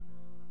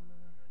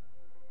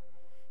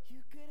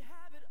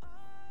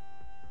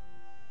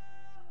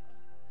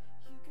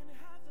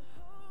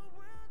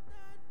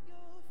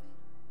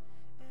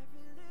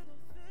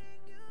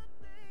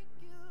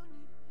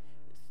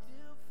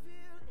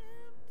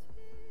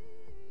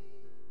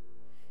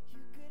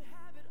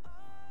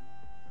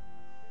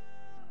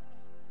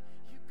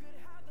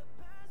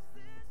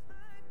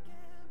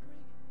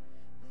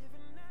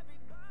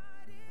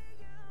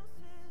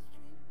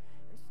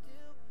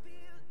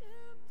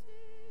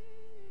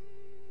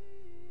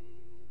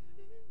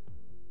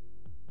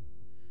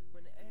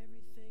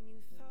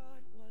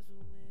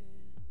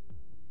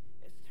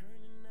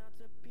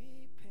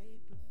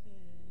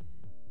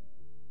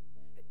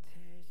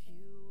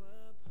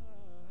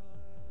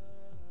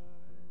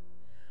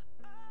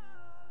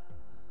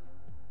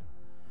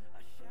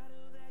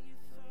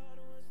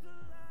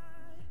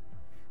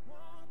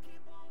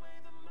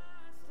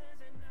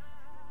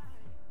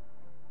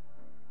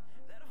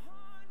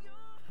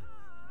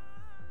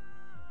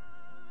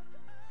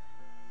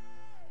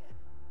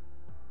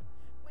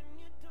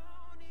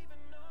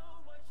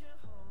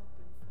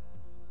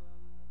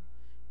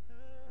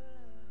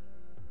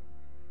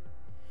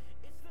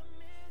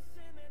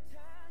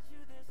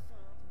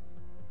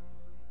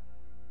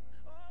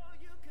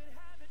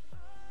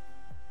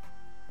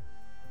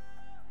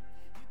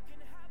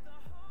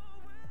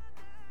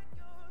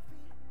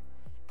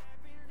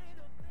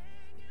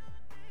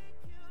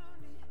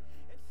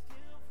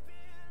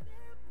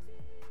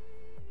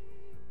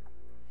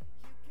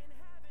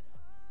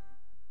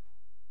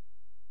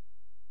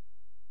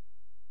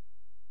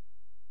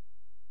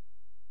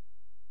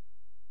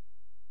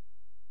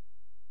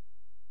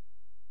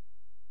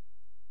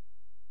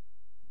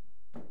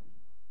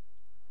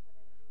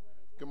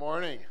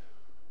morning.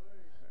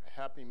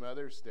 Happy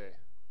Mother's Day.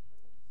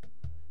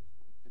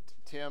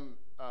 Tim,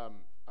 I'm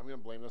going to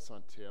blame this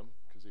on Tim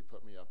because he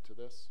put me up to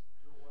this.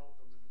 You're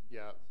welcome.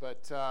 Yeah,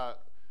 but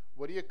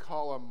what do you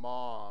call a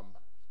mom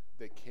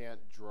that can't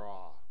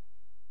draw?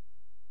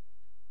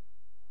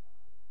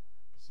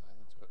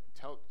 Silence.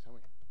 Tell me.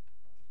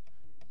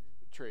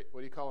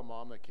 What do you call a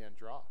mom that can't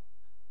draw?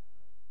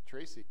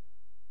 Tracy.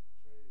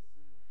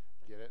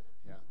 Get it?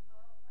 Yeah.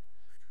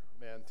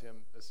 Man, Tim,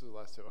 this is the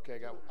last two.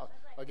 Okay,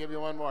 I'll give you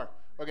one more.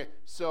 Okay,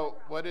 so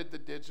what did the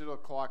digital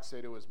clock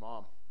say to his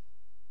mom?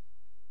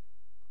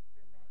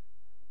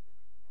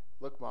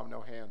 Look, Mom,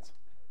 no hands.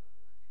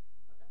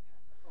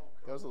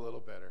 That was a little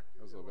better.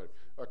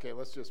 Okay,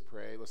 let's just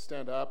pray. Let's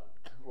stand up.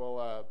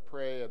 We'll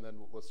pray, and then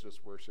let's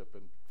just worship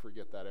and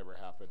forget that ever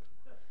happened.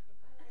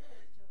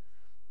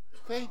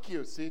 Thank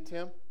you. See,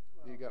 Tim?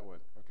 You got one.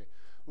 Okay.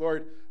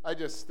 Lord, I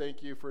just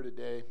thank you for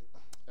today.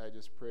 I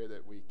just pray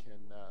that we can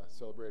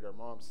celebrate our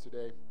moms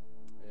today,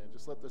 and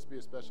just let this be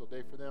a special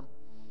day for them.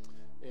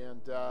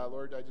 And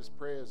Lord, I just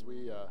pray as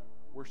we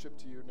worship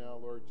to you now,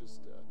 Lord,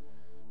 just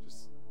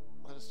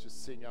let us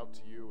just sing out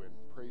to you and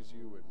praise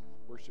you and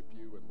worship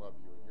you and love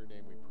you. In your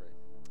name we pray.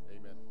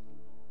 Amen.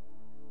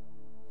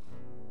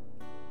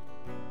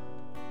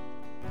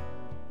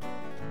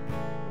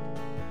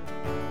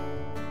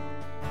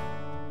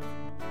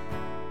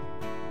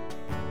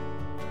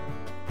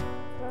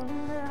 From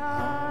the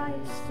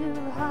highest to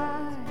the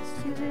highest,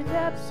 to the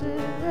depths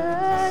of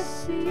the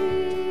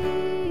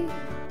sea,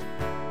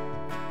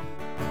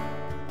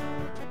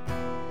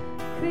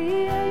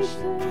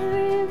 creation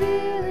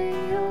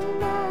revealing your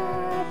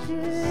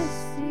majesty.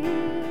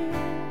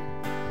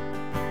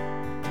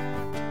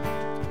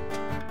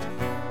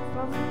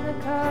 From the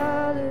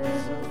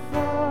colors of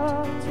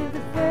fall to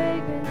the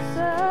fragrance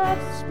of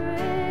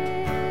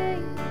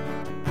spring,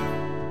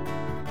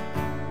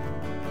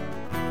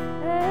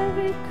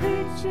 every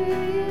creature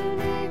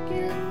unique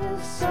in the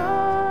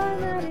song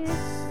that it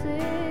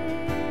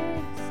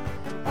sings,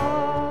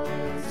 all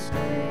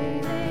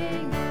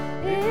exclaiming,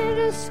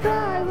 indescribable,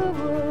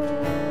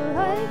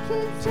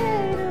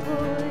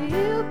 uncontainable.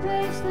 You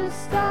place the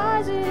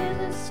stars in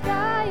the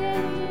sky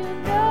and you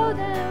know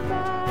them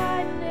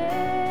by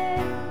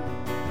name.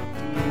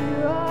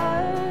 You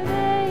are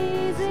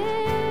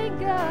amazing,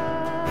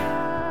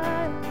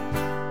 God.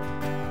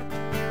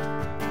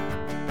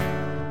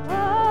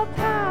 All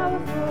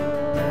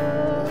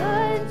powerful,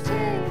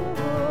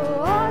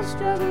 untamable, all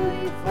struggle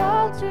we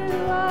fall to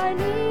our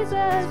knees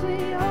as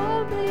we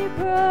humbly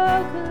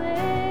proclaim.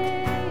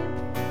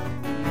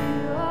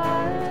 You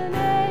are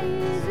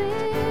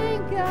amazing,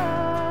 God.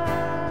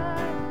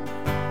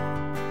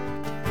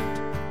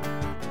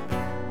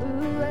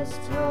 Who has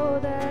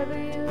told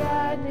every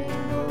lightning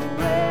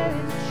where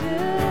it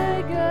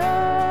should go?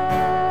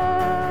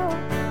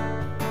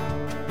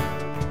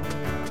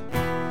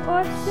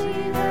 Or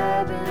seen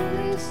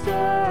heavenly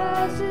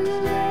stars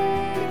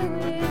laden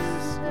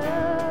with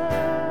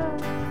snow?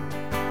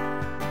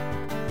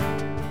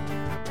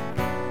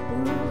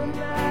 Who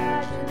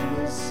imagined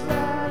the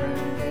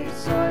slaughtering great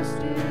source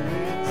to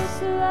its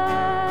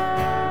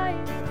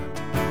light?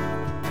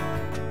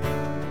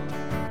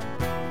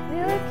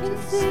 It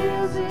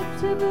conceals it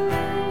to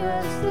bring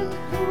us the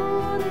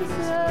coolness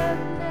of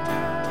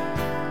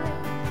night.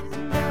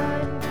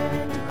 None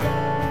can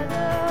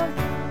fathom,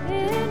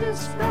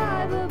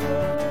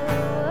 indescribable,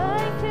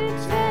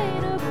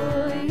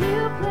 uncontainable. You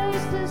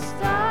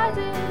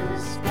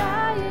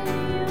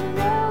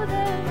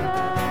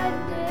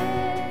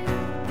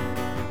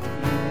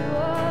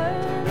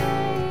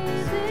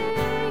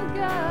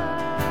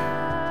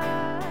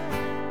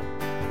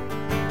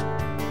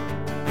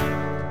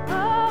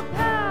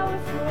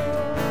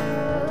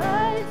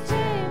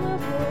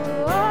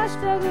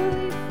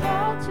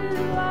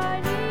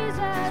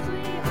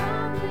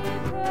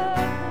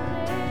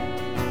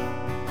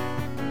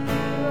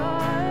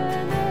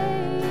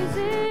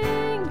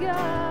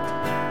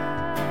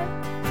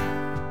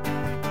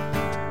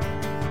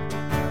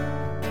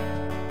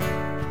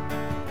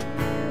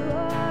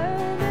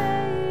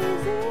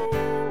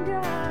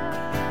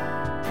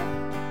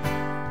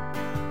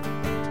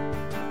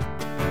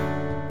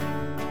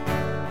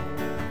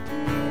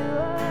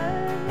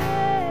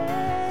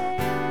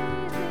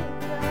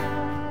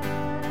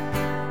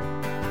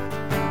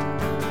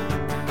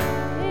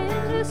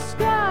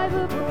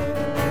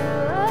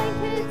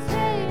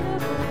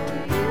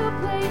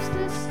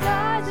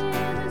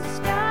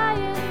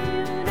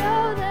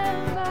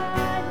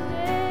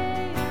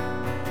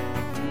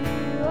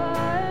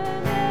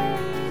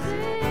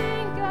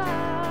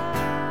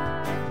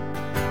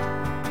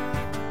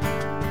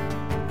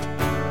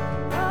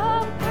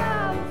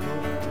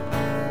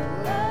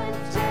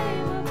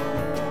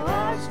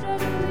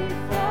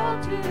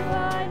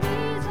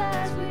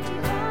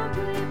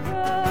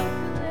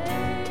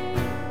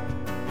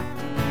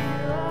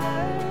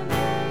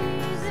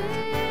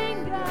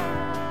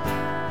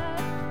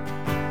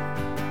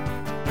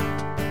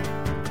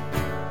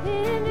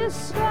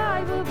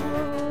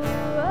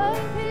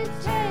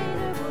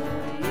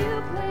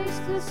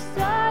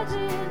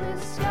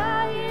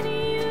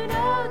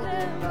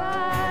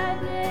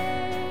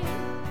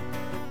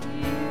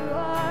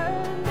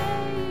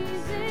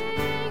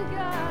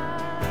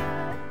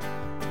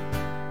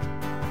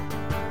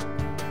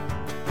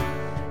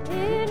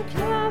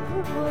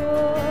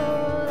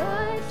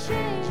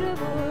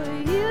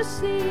You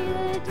see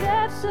the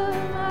depths of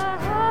my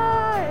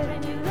heart,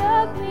 and you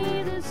love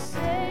me the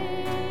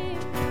same.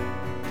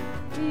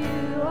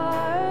 You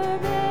are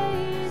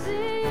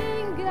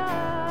amazing,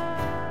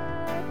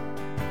 God.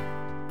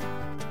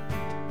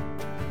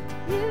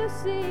 You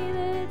see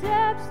the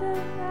depths of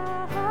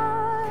my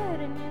heart,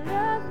 and you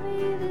love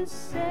me the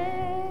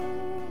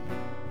same.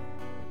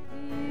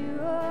 You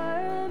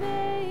are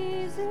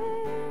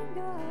amazing,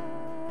 God.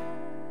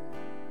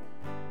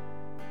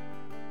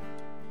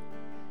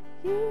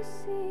 You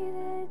see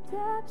the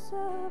depths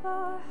of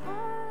our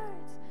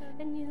hearts,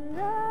 and you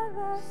love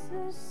us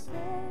the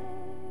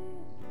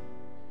same.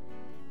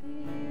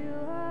 You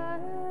are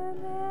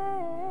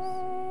amazing,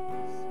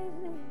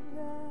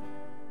 God.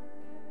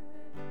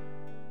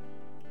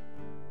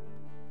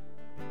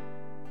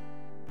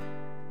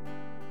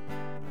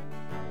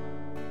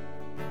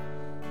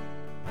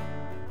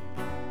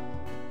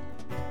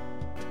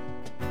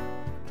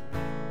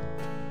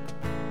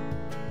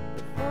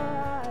 Before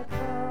I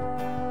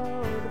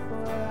call,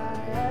 before I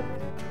ever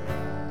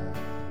cry,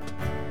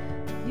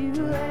 you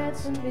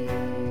answer me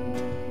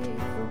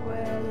from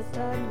where the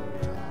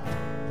thunder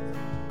hides.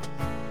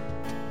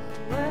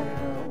 When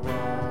the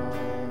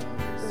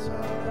walls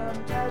are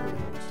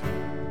untethered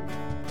too,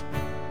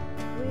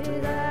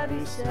 with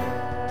every step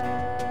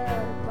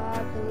I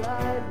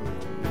collide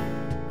with you.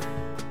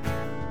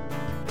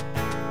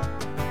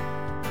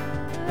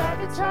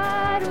 Like a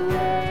tidal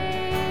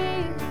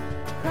wave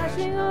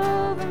crashing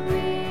over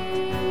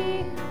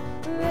me,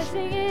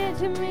 rushing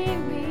into me.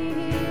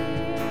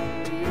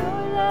 Your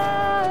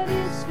love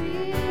is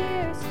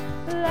fierce,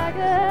 like a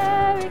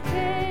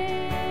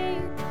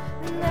hurricane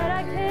that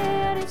I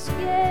can't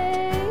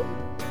escape,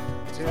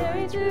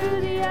 tearing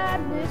through the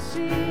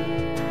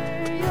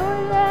atmosphere. Your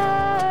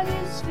love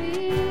is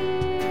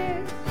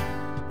fierce.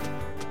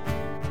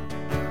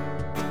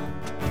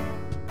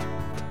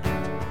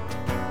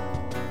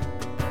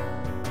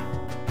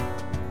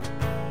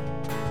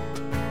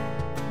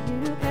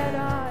 You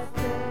cannot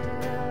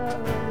fail.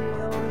 The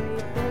only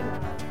thing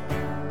I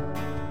found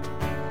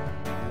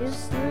is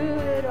through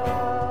it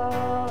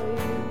all,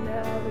 you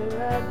never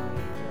let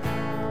me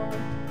down.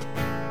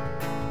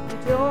 You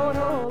don't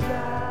hold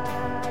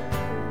back,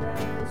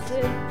 relentless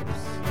in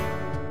pursuit.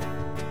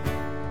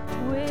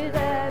 With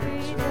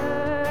every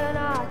turn, I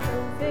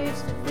come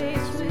face to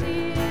face with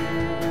you.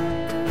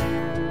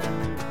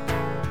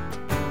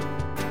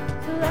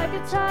 So like a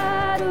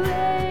tidal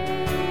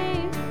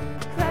wave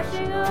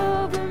crashing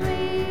over me,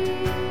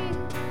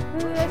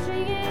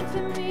 rushing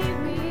into me.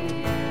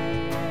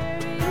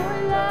 Your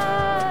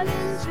love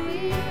is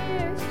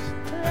fierce,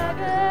 like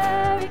a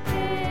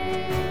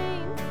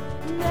hurricane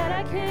that I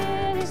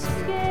can't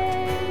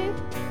escape,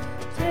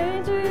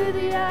 tearing through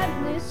the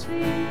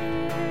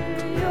atmosphere.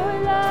 Your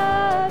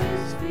love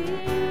is fierce.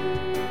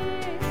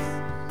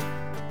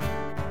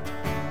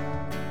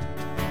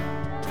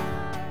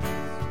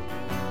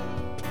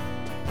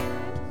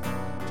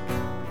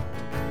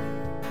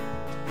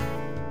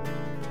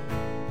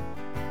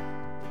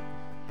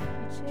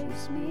 You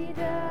chase me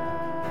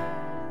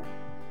down,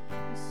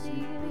 you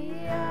seek me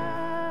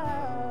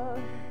out.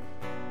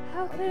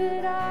 How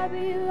could I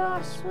be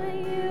lost when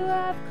you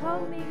have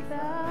called me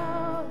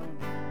found?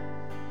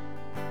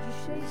 You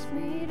chase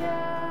me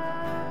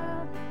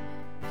down,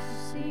 you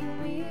seek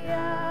me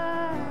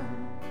out.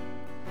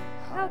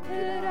 How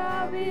could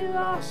I be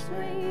lost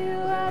when you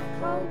have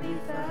called me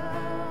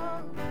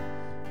found?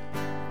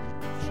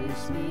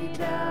 Chase me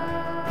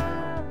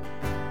down,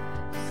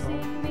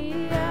 seek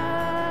me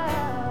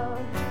out.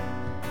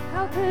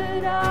 How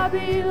could I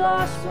be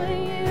lost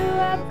when you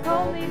have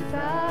called me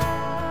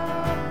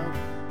found?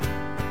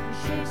 You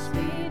chase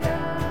me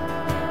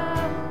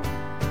down,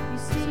 you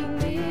seek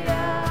me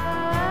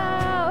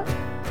out.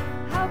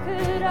 How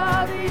could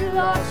I be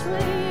lost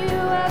when you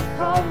have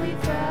called me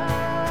found?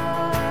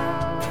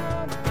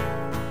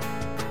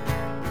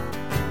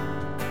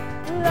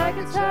 Like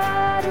a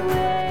tidal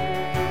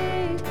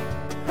wave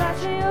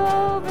crashing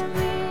over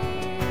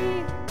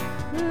me,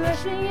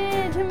 rushing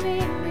into me.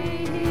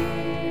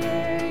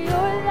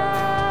 Your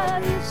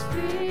love is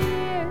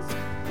fierce,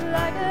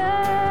 like a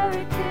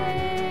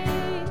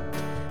hurricane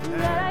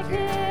that I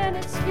can't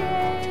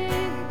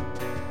escape,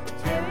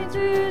 tearing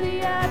through the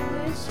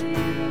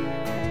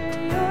atmosphere.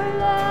 Your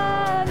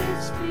love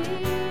is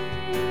fierce.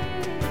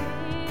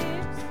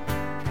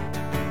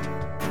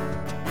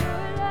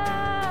 Your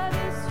love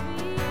is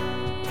fierce.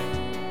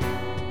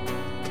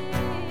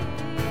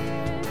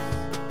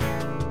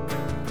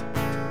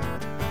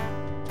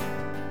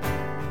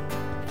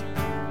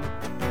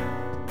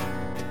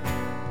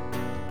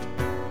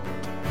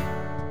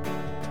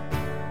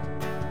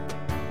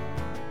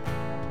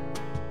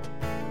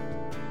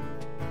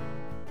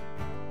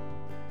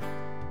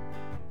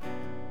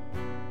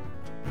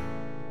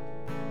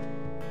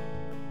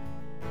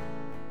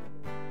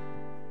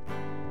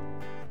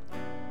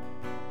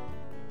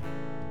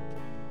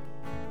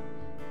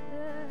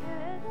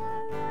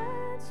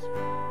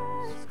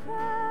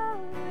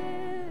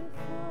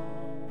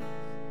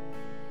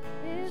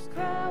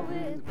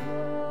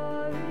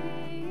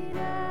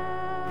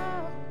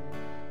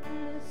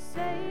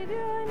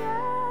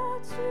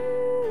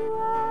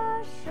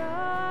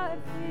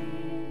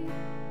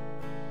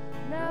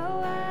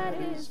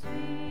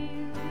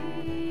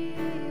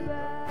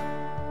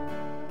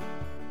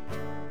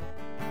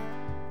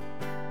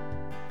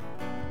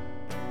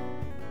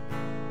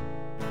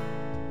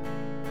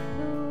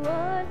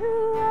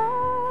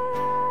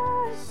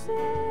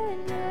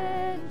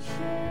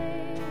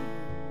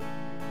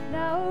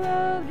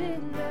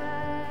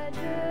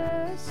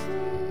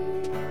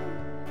 see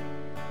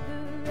the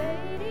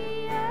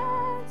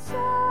radiance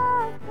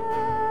of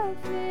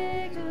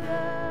perfect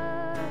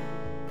love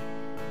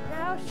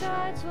now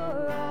shines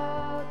for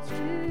all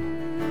to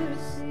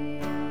see.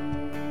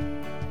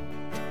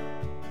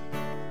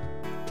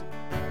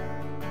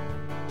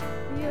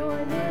 Your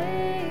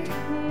name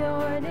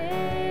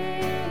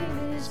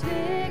is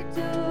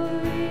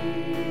victory.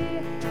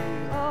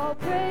 All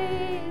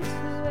praise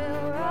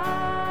will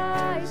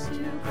rise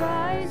to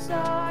Christ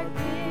our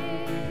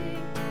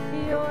King.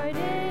 Your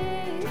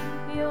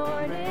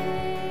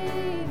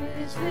name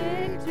is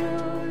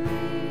victory.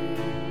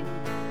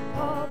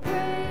 All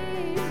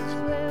praise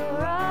will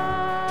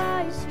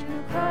rise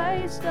to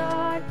Christ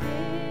our King.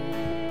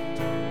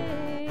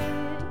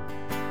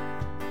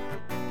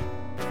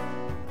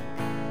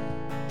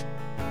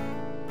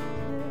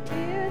 The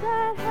fear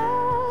that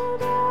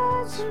held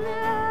us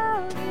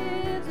now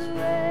gives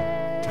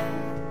way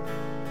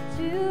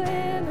to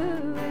Him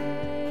who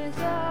is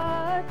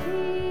our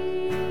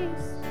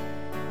peace.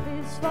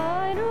 His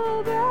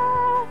final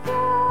breath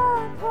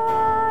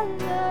upon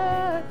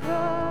the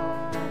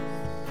cross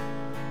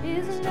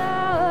is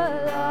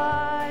now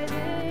alive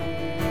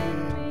in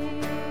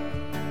me.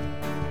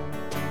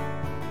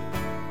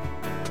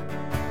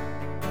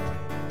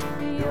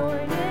 Your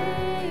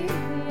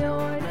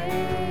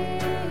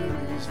name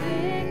is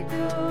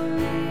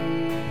victory.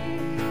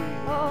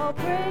 All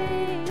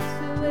praise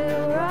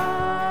will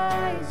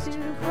rise to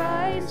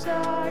Christ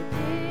our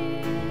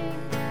King.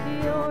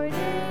 Your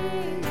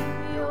name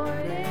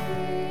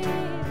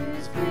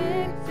is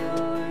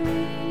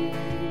victory.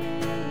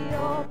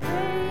 All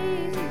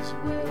praise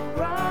will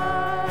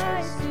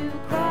rise to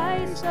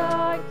Christ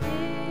our King.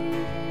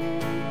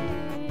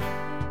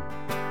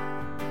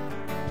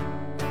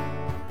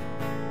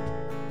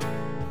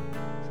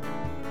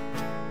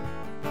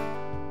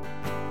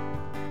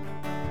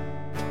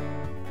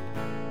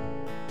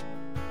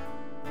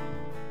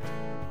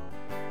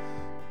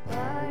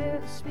 By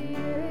your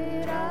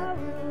Spirit I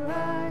will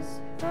rise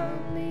from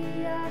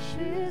the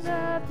ashes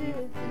of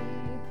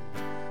defeat.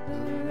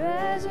 The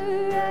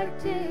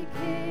resurrected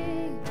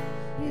King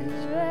is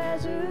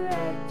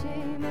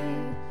resurrecting me.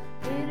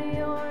 In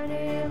your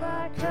name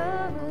I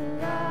come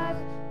alive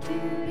to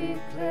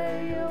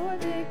declare your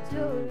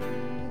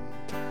victory.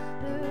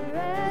 The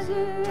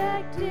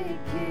resurrected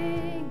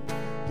King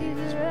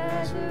is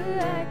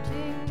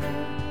resurrecting me.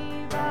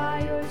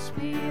 By your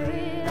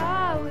Spirit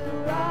I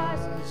will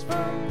rise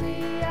from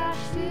the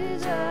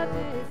ashes of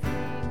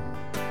defeat.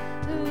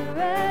 The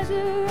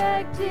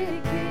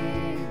resurrected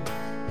King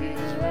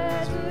is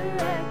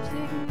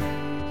resurrecting me.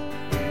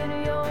 In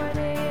your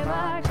name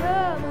I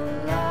come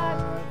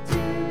alive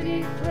to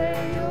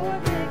declare your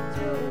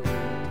victory.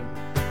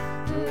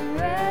 The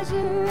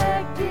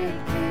resurrected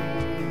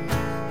King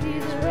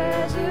is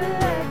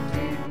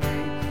resurrecting me.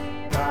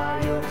 By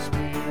your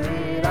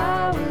Spirit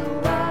I will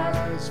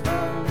rise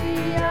from the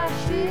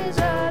ashes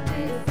of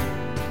defeat.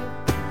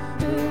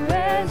 The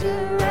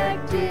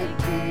resurrected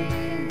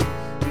King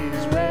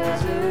is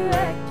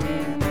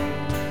resurrecting me.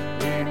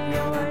 In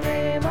your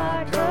name I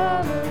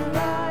come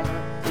alive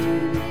to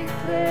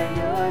declare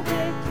your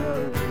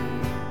victory.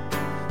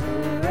 The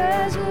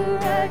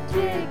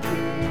resurrected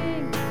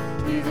King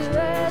is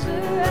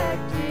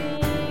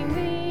resurrecting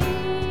me.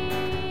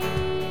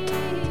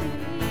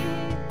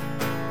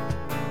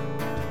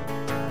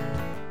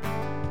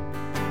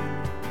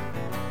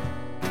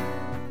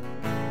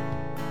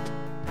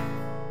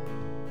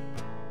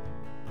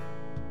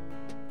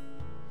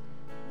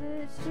 The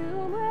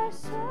tomb where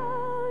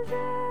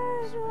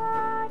soldiers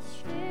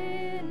watched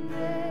in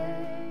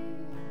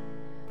vain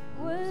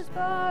was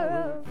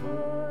borrowed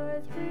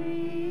for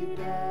 3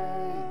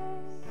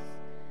 days.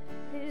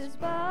 His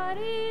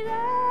body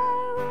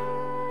there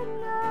would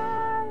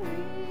not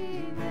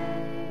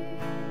remain.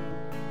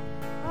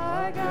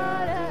 Our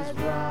God has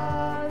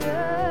brought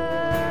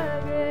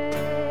the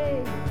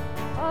grave.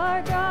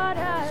 Our God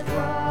has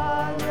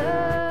brought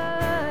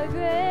the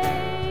grave.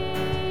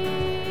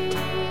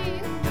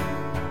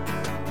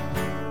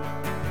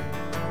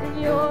 And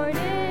your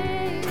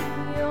name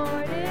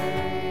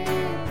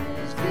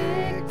is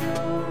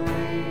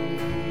victory.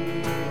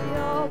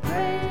 All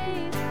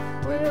praise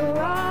will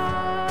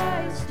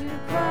rise to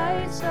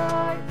Christ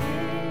our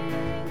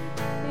King.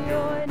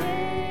 Your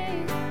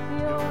name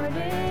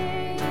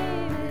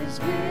is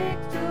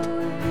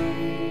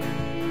victory.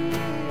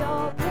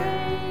 All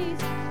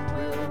praise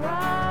will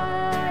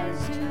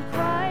rise to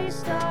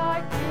Christ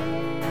our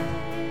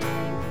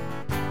King.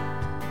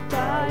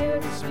 By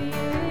your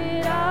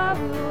Spirit I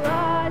will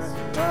rise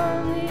from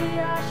the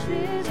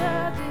ashes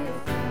of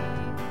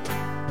defeat.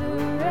 The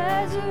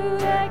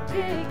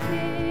resurrected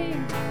King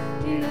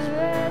is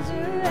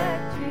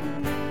resurrecting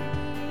me.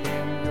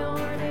 In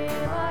your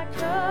name I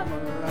come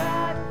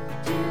alive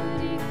to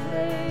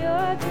declare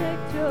your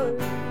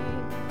victory.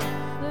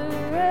 The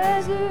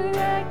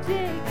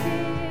resurrected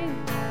King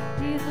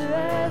is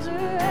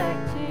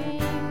resurrecting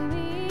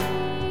me.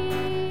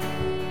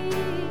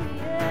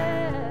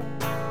 Yeah.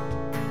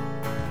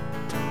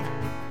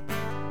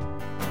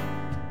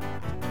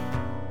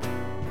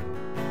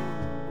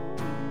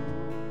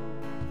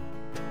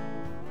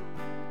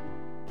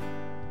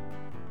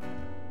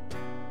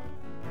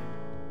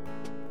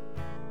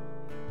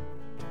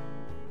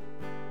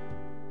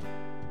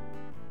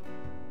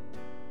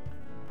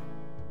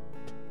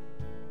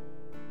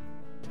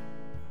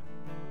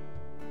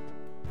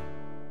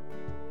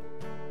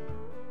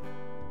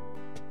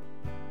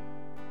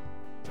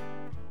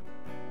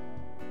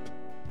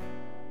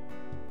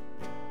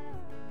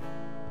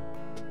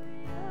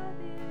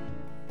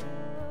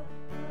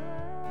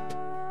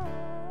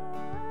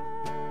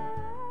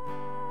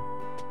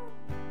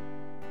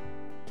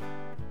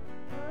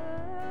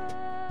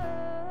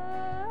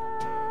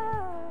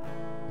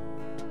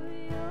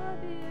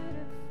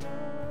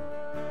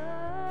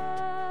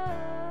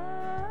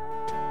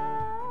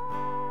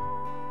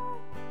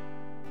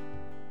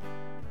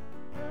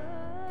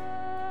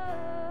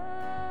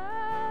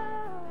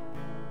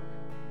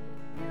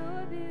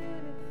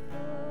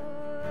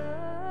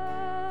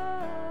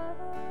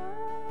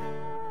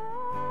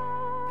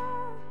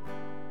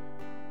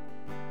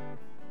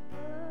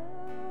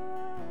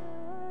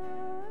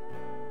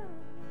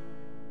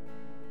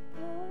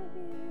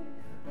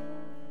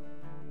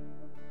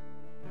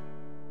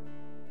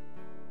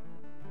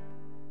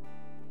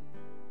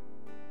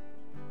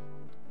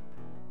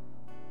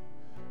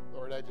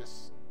 I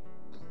just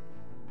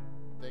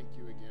thank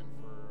you again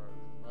for our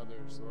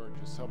mothers, Lord.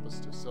 Just help us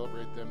to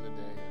celebrate them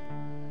today.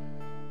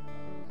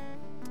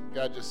 And,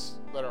 God, just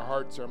let our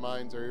hearts, our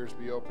minds, our ears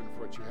be open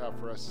for what you have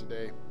for us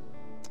today.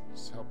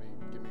 Just help me,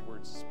 give me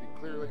words to speak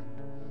clearly.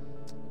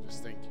 And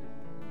just thank you.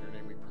 In your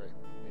name we pray.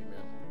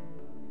 Amen.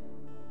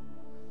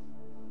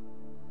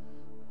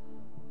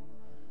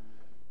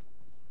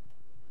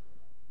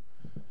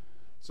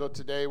 So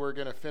today we're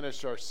going to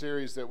finish our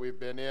series that we've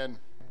been in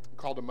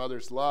called A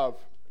Mother's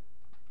Love.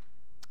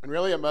 And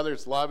really a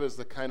mother's love is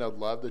the kind of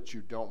love that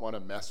you don't want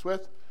to mess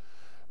with.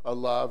 A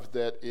love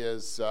that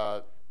is,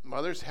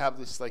 mothers have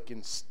this like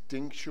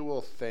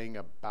instinctual thing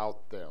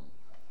about them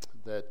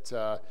that,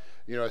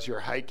 as you're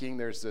hiking,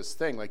 there's this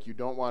thing, like you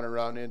don't want to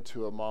run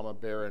into a mama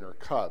bear and her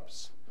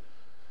cubs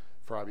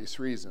for obvious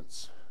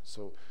reasons.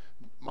 So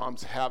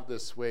moms have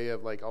this way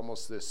of like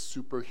almost this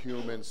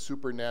superhuman,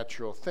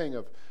 supernatural thing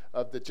of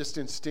that just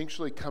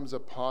instinctually comes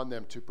upon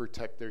them to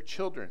protect their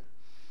children.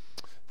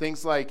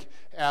 Things like,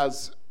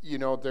 as you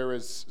know,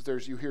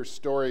 you hear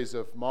stories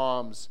of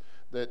moms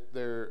that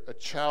a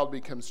child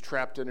becomes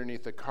trapped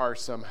underneath a car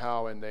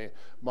somehow, and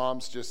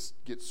moms just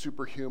get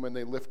superhuman.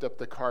 They lift up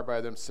the car by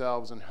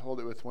themselves and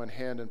hold it with one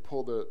hand and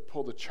pull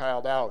the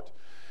child out.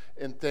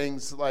 And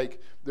things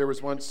like, there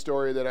was one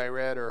story that I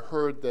read or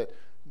heard that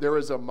there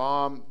was a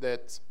mom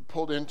that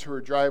pulled into her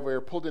driveway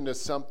or pulled into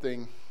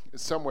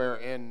somewhere,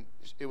 and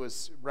it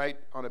was right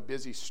on a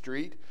busy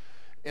street.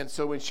 And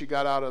so when she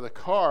got out of the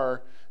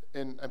car,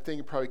 and I'm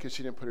thinking probably because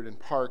she didn't put it in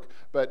park,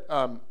 but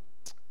the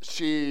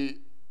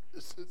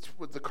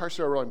car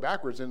started rolling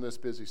backwards in this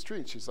busy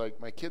street. She's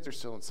like, my kids are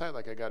still inside,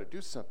 like I got to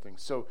do something.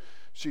 So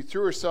she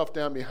threw herself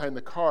down behind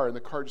the car, and the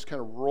car just kind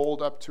of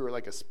rolled up to her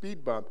like a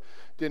speed bump.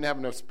 Didn't have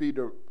enough speed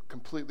to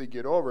completely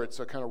get over it,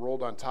 so it kind of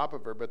rolled on top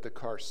of her, but the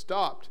car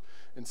stopped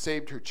and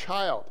saved her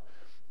child.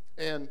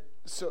 And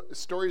so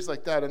stories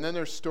like that. And then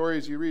there's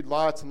stories, you read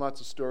lots and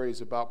lots of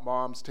stories about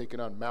moms taking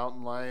on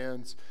mountain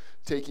lions,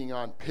 taking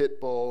on pit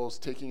bulls,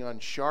 taking on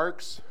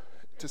sharks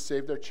to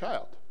save their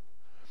child.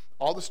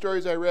 All the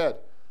stories I read,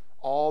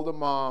 all the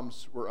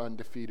moms were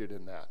undefeated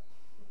in that.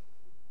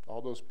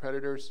 All those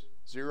predators,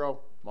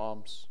 0,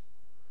 moms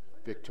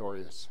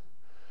victorious.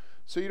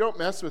 So you don't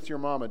mess with your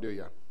mama, do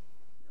you?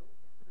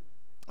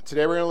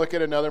 Today we're going to look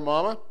at another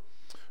mama.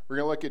 We're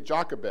going to look at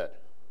Jochebed.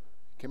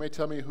 Can you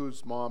tell me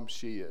whose mom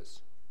she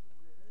is?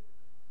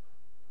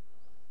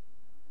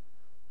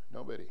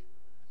 Nobody.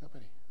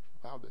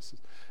 Wow, this is...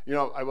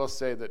 I will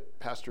say that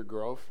Pastor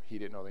Grove, he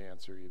didn't know the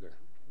answer either.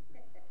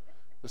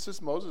 This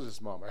is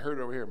Moses' mom. I heard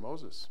it over here,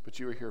 Moses. But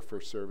you were here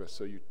for service,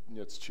 so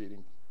it's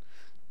cheating.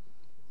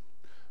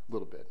 A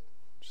little bit.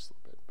 Just a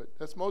little bit. But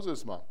that's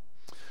Moses' mom.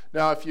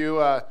 Now, if you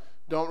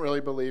don't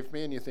really believe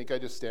me and you think I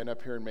just stand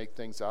up here and make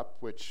things up,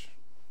 which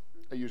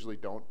I usually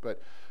don't,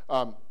 but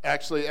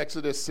actually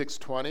Exodus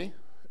 6:20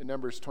 and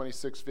Numbers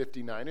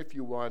 26:59, if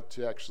you want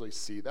to actually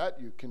see that,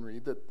 you can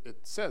read that it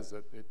says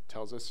that it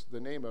tells us the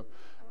name of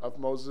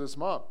Moses'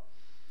 mom.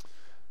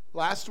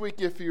 Last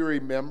week, if you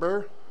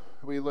remember,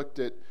 we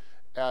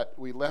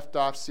left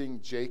off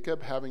seeing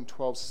Jacob having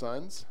 12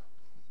 sons,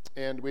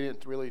 and we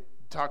didn't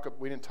talk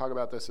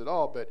about this at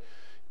all, but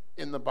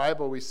in the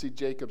Bible we see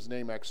Jacob's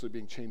name actually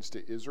being changed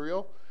to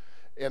Israel,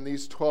 and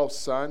these 12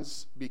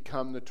 sons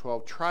become the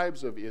 12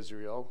 tribes of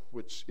Israel,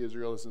 which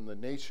Israel is in the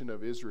nation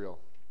of Israel.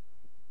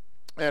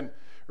 And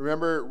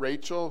remember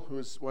Rachel, who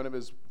was one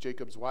of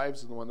Jacob's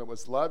wives and the one that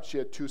was loved, she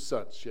had 2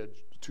 sons. She had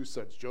 2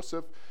 sons,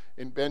 Joseph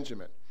and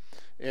Benjamin.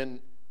 And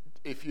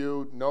if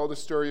you know the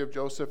story of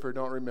Joseph or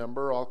don't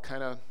remember, I'll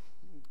kind of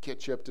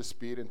catch you up to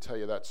speed and tell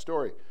you that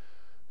story.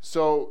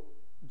 So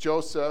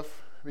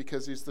Joseph,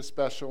 because he's the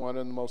special one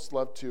and the most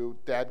loved to,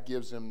 Dad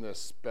gives him this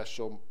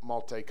special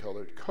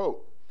multicolored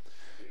coat.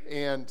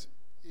 And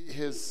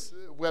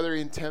whether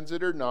he intends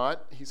it or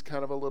not, he's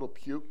kind of a little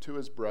puke to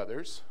his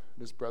brothers.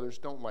 His brothers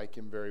don't like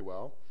him very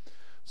well.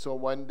 So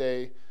one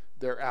day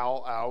they're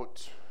all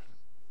out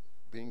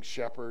being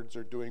shepherds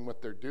or doing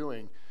what they're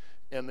doing,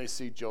 and they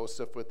see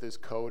Joseph with his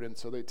coat, and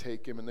so they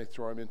take him and they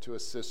throw him into a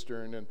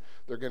cistern, and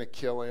they're going to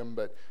kill him.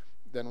 But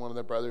then one of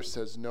the brothers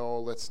says, no,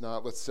 let's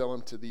not. Let's sell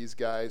him to these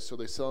guys. So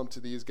they sell him to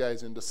these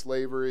guys into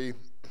slavery.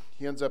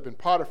 He ends up in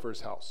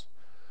Potiphar's house.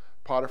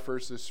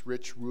 Potiphar's this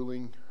rich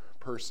ruling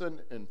person,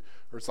 and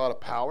there's a lot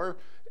of power.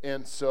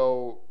 And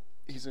so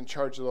he's in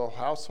charge of the whole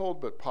household,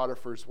 but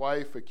Potiphar's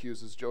wife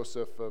accuses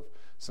Joseph of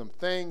some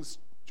things.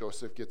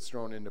 Joseph gets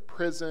thrown into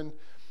prison.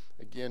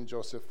 Again,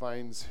 Joseph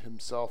finds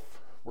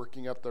himself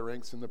working up the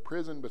ranks in the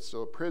prison, but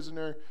still a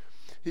prisoner.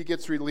 He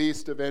gets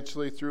released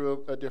eventually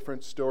through a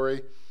different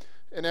story.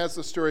 And as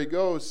the story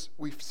goes,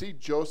 we see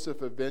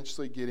Joseph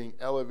eventually getting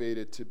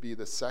elevated to be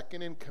the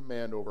second in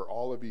command over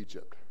all of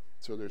Egypt.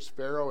 So there's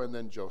Pharaoh and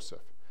then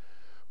Joseph.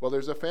 Well,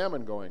 there's a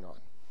famine going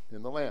on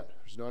in the land.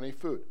 There's not any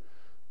food.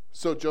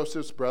 So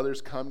Joseph's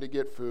brothers come to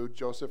get food.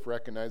 Joseph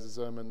recognizes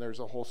them, and there's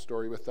a whole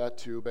story with that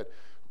too. But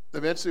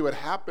eventually what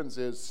happens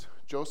is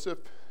Joseph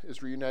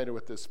is reunited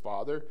with his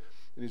father,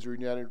 and he's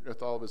reunited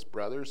with all of his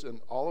brothers,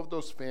 and all of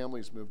those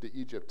families move to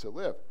Egypt to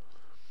live.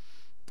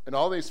 And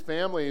all these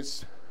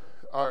families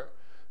are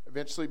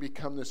eventually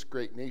become this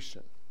great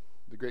nation.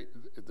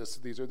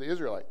 These are the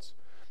Israelites,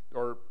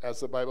 or as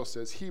the Bible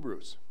says,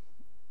 Hebrews.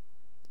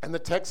 And the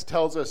text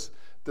tells us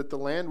that the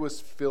land was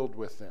filled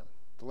with them.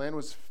 The land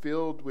was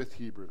filled with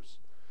Hebrews.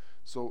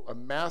 So a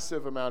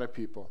massive amount of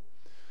people.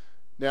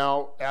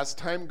 Now, as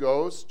time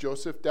goes,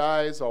 Joseph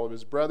dies, all of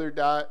his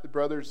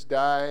brothers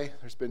die.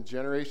 There's been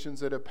generations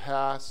that have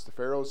passed. The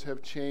pharaohs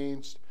have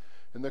changed.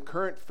 And the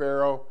current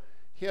pharaoh,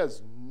 he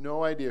has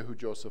no idea who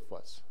Joseph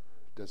was.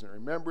 Doesn't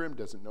remember him,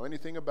 doesn't know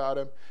anything about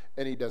him,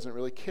 and he doesn't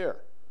really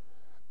care.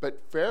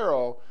 But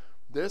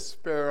this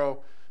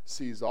Pharaoh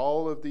sees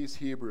all of these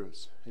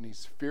Hebrews, and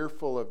he's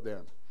fearful of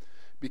them.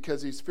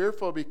 He's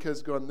fearful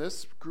because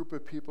this group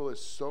of people is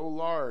so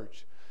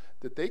large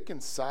that they can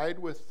side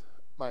with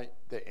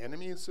the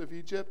enemies of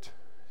Egypt,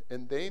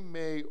 and they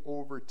may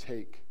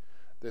overtake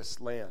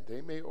this land.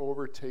 They may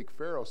overtake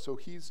Pharaoh. So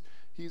he's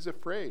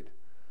afraid.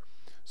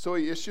 So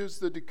he issues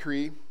the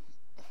decree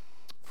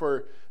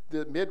for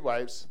the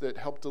midwives that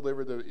help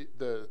deliver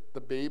the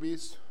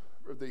babies,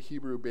 or the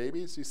Hebrew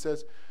babies. He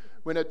says,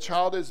 when a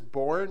child is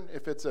born,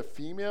 if it's a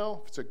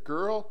female, if it's a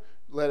girl,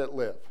 let it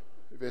live.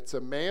 If it's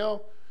a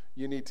male,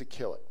 you need to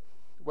kill it.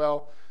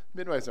 Well,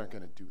 midwives aren't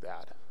going to do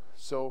that.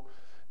 So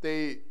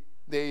they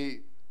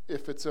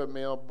if it's a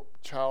male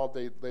child,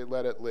 they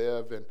let it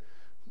live. And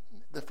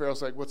the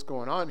Pharaoh's like, what's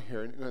going on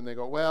here? And they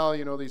go, well,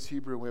 these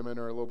Hebrew women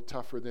are a little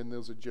tougher than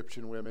those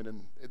Egyptian women.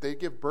 And they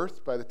give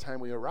birth by the time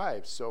we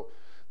arrive. So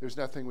there's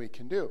nothing we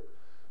can do.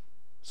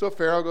 So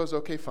Pharaoh goes,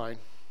 okay, fine.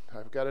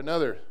 I've got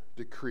another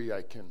decree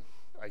I can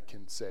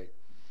say.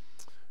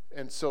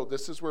 And so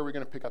this is where we're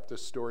going to pick up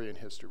this story in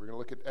history. We're going to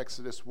look at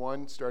Exodus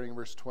 1, starting in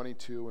verse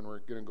 22, and we're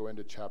going to go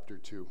into chapter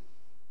 2.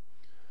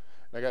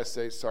 And I got to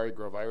say, sorry,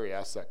 Grove, I already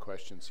asked that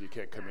question, so you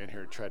can't come in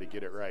here and try to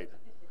get it right.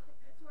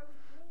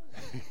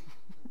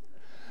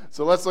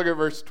 So let's look at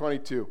verse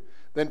 22.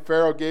 Then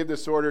Pharaoh gave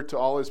this order to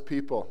all his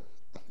people.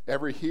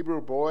 Every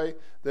Hebrew boy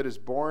that is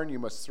born you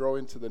must throw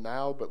into the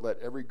Nile, but let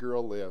every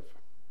girl live.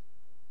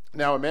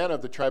 Now a man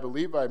of the tribe of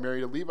Levi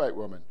married a Levite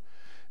woman,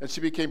 and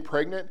she became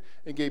pregnant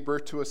and gave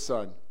birth to a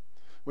son.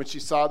 When she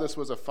saw this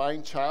was a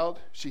fine child,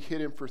 she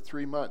hid him for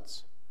 3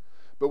 months.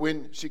 But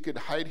when she could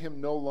hide him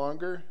no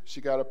longer,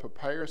 she got a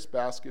papyrus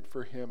basket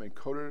for him and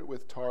coated it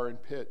with tar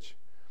and pitch.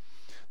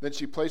 Then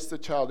she placed the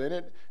child in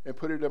it and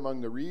put it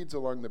among the reeds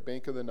along the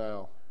bank of the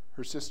Nile.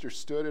 Her sister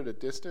stood at a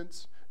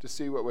distance to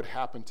see what would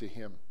happen to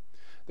him.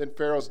 Then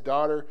Pharaoh's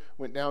daughter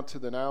went down to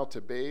the Nile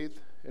to bathe,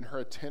 and her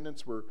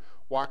attendants were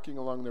walking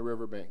along the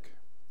riverbank.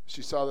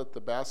 She saw the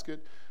basket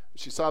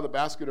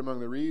among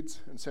the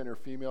reeds and sent her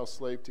female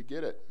slave to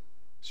get it.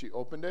 She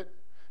opened it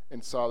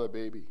and saw the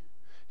baby.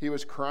 He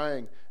was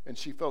crying, and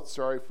she felt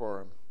sorry for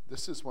him.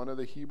 This is one of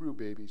the Hebrew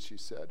babies, she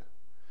said.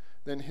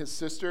 Then his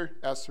sister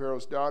asked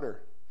Pharaoh's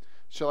daughter,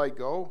 shall I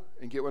go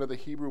and get one of the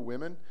Hebrew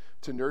women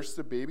to nurse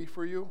the baby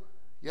for you?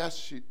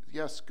 Yes,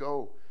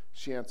 go,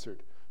 she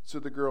answered. So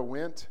the girl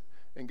went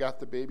and got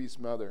the baby's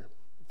mother.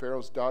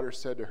 Pharaoh's daughter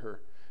said to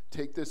her,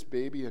 take this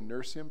baby and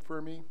nurse him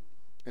for me,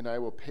 and I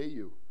will pay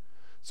you.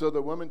 So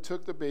the woman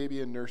took the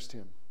baby and nursed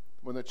him.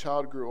 When the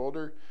child grew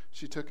older,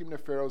 she took him to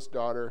Pharaoh's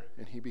daughter,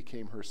 and he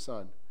became her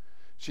son.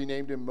 She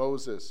named him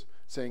Moses,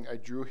 saying, I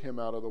drew him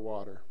out of the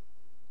water.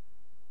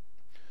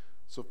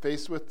 So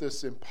faced with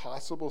this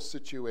impossible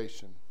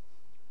situation,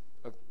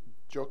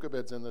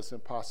 Jochebed's in this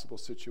impossible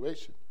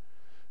situation.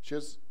 She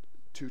has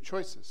two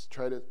choices.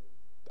 Try to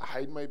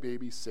hide my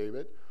baby, save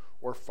it,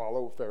 or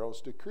follow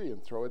Pharaoh's decree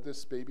and throw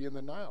this baby in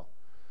the Nile.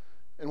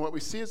 And what we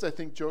see is, I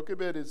think,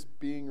 Jochebed is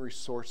being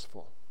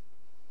resourceful.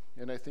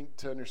 And I think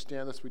to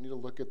understand this, we need to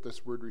look at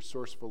this word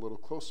resourceful a little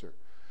closer.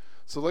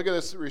 So look at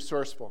this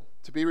resourceful.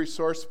 To be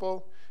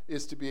resourceful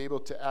is to be able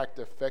to act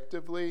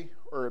effectively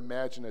or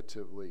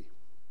imaginatively,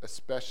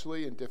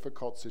 especially in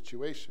difficult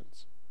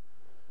situations.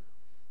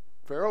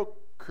 Pharaoh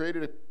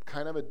created a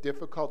kind of a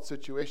difficult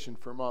situation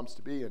for moms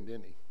to be in,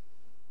 didn't he?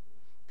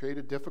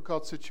 Created a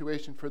difficult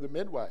situation for the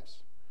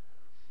midwives.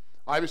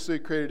 Obviously,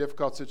 it created a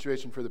difficult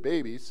situation for the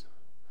babies,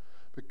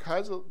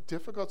 because of a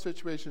difficult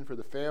situation for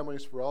the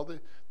families, for all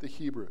the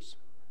Hebrews.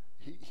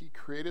 He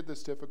created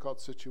this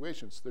difficult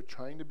situation. So they're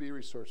trying to be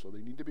resourceful.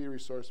 They need to be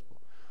resourceful.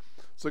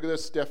 Let's look at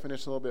this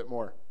definition a little bit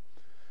more.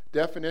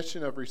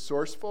 Definition of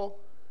resourceful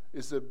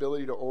is the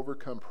ability to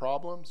overcome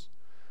problems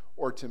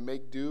or to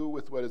make do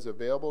with what is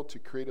available to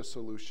create a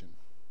solution.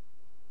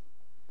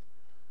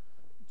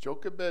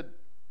 Jochebed,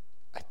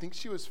 I think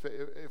she was,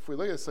 if we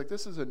look at this,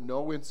 this is a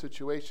no-win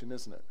situation,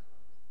 isn't it?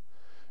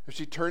 If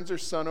she turns her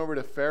son over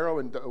to Pharaoh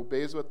and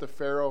obeys what the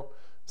Pharaoh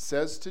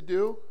says to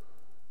do,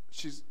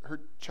 her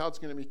child's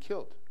going to be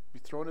killed, be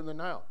thrown in the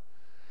Nile.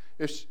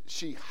 If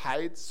she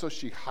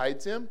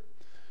hides him,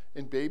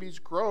 and babies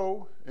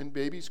grow, and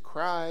babies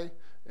cry,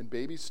 and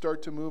babies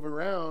start to move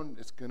around,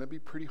 it's going to be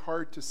pretty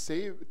hard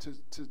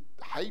to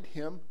hide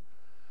him.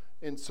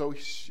 And so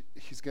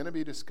he's going to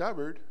be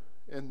discovered,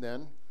 and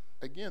then,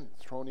 again,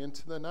 thrown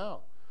into the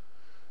Nile.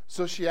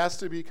 So she has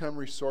to become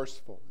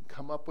resourceful and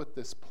come up with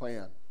this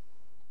plan.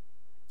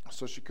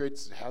 So she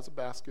has a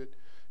basket,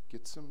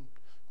 gets some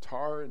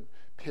tar and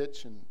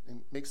pitch and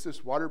makes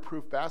this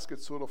waterproof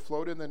basket so it'll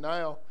float in the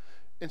Nile.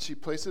 And she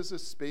places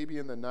this baby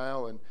in the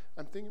Nile, and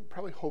I'm thinking,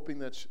 probably hoping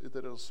that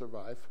it'll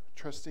survive,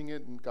 trusting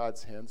it in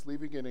God's hands,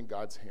 leaving it in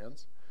God's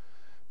hands.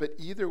 But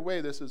either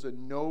way, this is a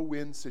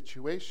no-win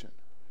situation.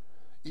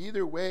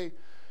 Either way,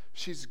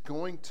 she's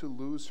going to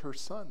lose her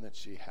son that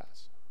she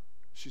has.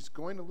 She's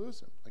going to lose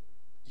him. Like,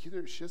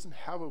 either she doesn't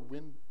have a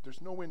win, there's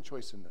no win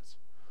choice in this.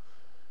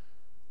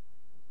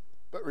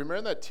 But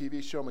remember that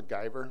TV show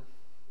MacGyver?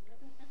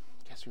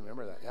 I guess you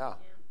remember that, yeah.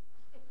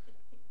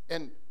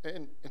 And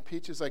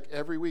Peach is like,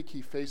 every week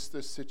he faced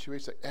this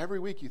situation. Like, every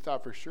week he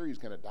thought for sure he's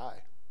going to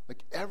die.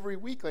 Like, every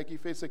week, like, he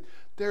faced, like,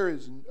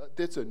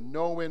 it's a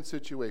no-win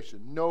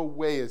situation. No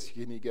way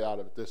can he get out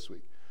of it this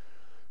week.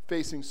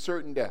 Facing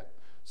certain death.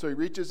 So he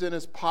reaches in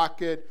his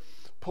pocket,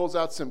 pulls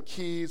out some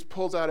keys,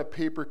 pulls out a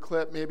paper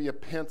clip, maybe a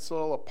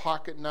pencil, a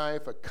pocket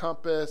knife, a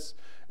compass,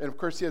 and of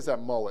course he has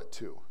that mullet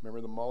too.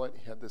 Remember the mullet?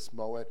 He had this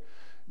mullet.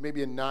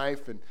 Maybe a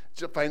knife, and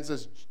just finds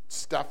this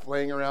stuff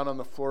laying around on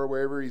the floor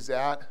wherever he's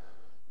at.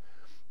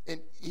 And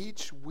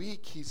each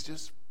week he's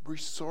just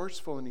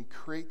resourceful, and he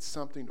creates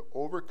something to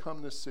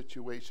overcome this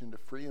situation to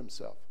free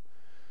himself.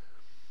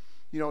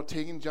 You know,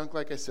 taking junk,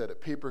 like I said, a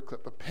paper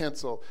clip, a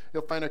pencil.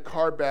 He'll find a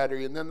car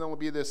battery, and then there'll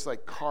be this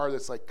like car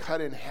that's like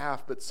cut in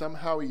half, but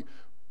somehow he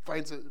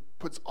finds it,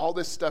 puts all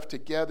this stuff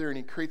together, and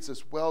he creates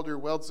this welder,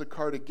 welds the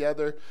car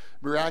together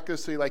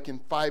miraculously, like in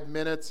 5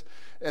 minutes,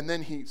 and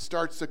then he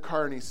starts the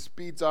car and he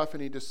speeds off,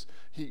 and he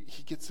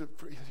gets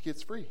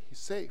free. He's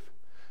safe.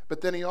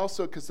 But then he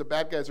also, because the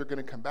bad guys are going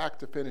to come back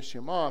to finish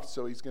him off,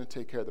 so he's going to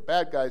take care of the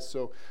bad guys.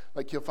 So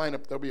like he'll find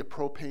there'll be a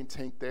propane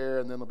tank there,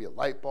 and then there'll be a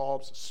light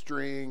bulb, a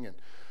string,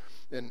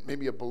 and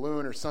maybe a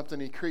balloon or something.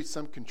 He creates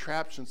some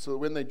contraption so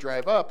when they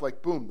drive up,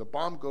 like boom, the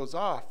bomb goes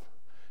off,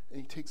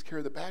 and he takes care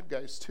of the bad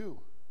guys too.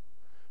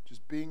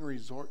 Just being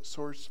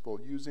resourceful,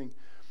 using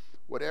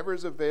whatever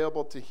is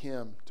available to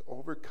him to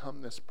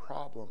overcome this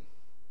problem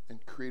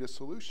and create a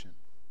solution.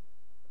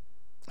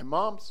 And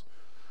moms,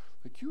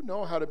 like, you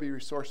know how to be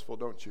resourceful,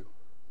 don't you?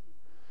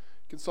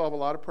 You can solve a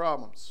lot of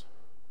problems.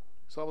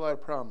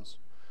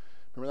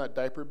 Remember that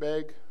diaper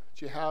bag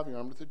that you have? You're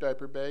armed with your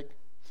diaper bag.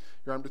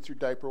 You're armed with your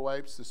diaper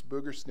wipes, this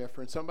booger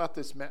sniffer. And something about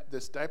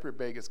this diaper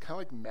bag is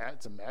kind of like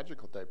it's a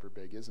magical diaper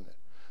bag, isn't it?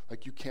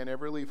 Like, you can't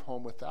ever leave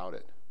home without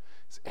it.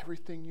 It's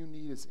everything you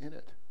need is in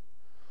it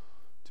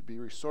to be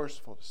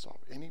resourceful, to solve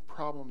any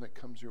problem that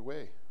comes your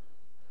way.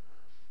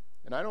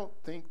 And I don't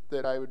think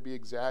that I would be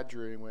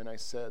exaggerating when I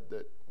said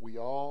that we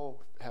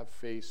all have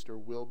faced or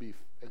will be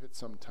at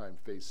some time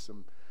face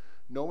some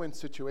no-win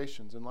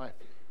situations in life.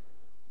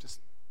 Just,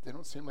 they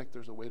don't seem like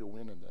there's a way to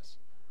win in this.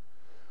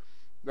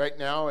 Right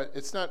now,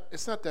 it's not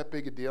that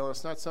big a deal.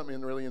 It's not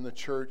something really in the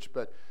church,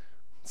 but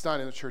it's not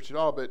in the church at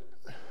all. But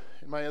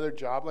in my other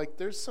job, like,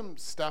 there's some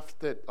stuff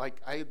that,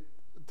 like,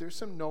 there's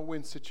some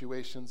no-win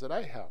situations that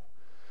I have.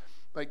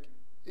 Like,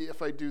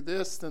 if I do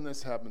this, then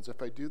this happens.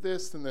 If I do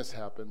this, then this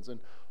happens.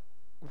 And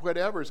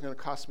whatever is going to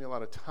cost me a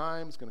lot of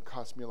time, it's going to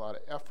cost me a lot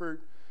of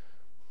effort.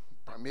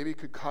 Maybe it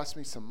could cost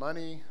me some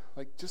money.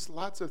 Like, just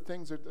lots of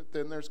things.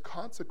 Then there's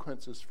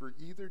consequences for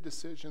either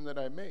decision that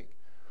I make.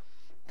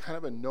 Kind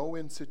of a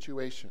no-win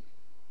situation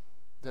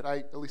that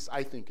at least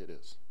I think it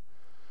is.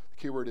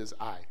 The key word is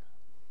I.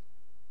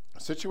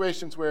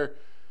 Situations where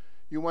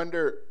you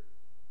wonder,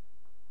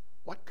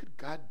 what could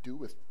God do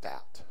with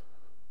that?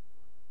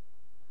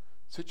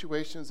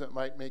 Situations that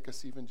might make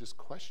us even just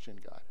question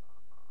God.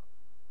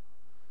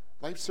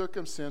 Life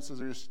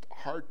circumstances are just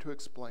hard to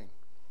explain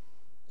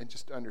and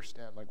just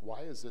understand. Like,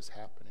 why is this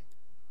happening?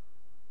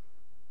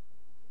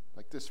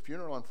 Like this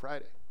funeral on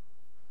Friday.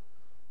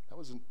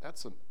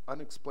 That's an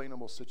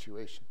unexplainable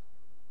situation.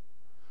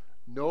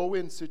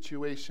 No-win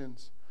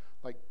situations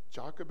like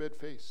Jochebed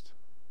faced,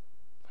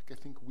 like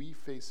I think we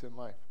face in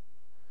life.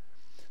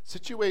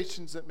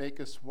 Situations that make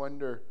us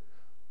wonder,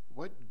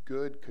 what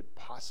good could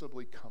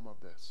possibly come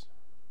of this?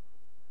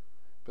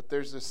 But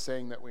there's this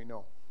saying that we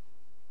know.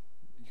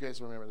 You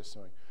guys remember this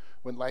saying.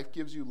 When life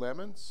gives you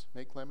lemons,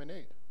 make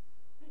lemonade.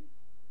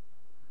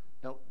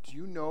 Now, do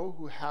you know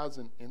who has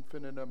an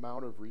infinite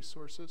amount of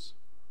resources?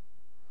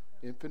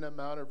 Infinite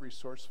amount of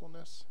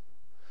resourcefulness?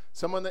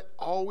 Someone that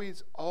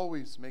always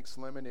makes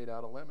lemonade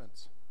out of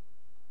lemons.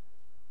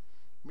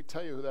 Let me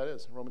tell you who that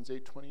is. Romans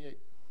 8:28.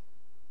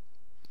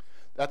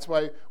 That's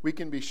why we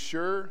can be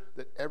sure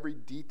that every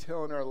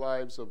detail in our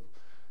lives of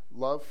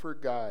love for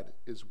God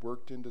is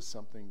worked into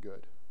something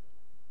good.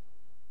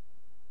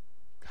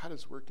 God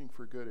is working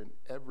for good in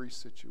every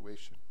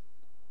situation.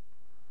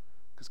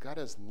 Because God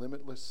has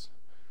limitless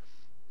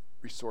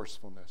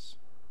resourcefulness.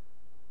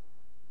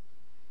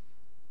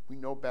 We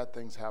know bad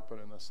things happen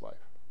in this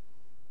life.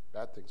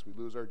 Bad things. We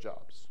lose our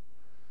jobs.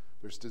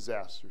 There's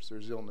disasters.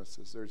 There's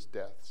illnesses. There's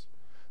deaths.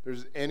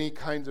 There's any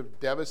kinds of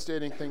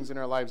devastating things in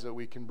our lives that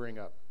we can bring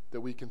up,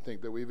 that we can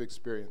think, that we've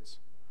experienced.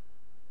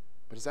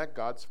 But is that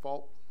God's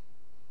fault?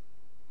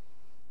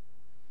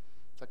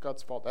 Is that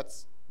God's fault?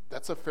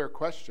 That's a fair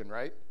question,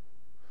 right?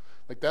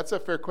 Like, that's a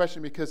fair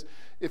question, because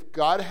if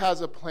God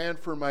has a plan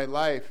for my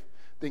life,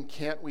 then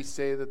can't we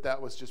say that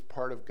that was just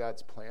part of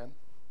God's plan?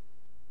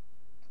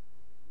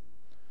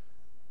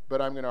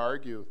 But I'm going to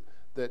argue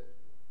that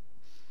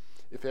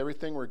if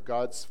everything were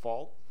God's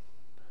fault,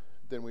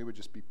 then we would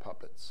just be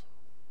puppets.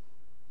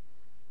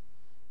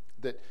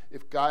 That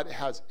if God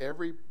has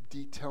every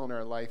detail in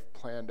our life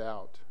planned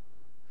out,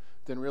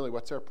 then really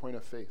what's our point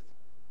of faith?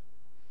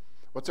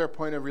 What's our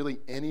point of really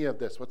any of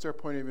this? What's our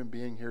point of even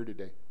being here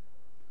today?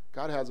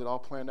 God has it all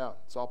planned out.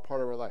 It's all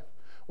part of our life.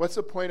 What's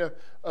the point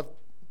of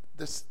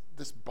this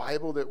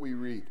Bible that we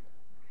read?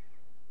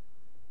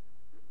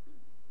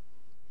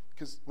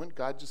 Because wouldn't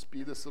God just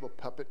be this little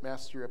puppet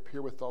master up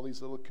here with all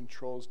these little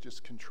controls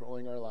just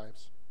controlling our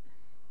lives?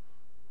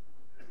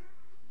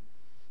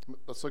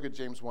 Let's look at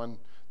James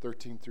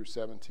 1:13 through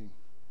 17.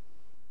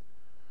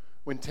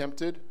 When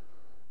tempted,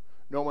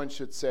 no one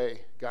should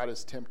say, God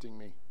is tempting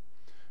me.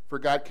 For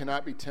God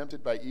cannot be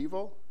tempted by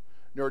evil,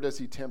 nor does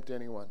he tempt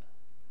anyone.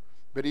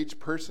 But each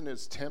person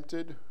is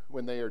tempted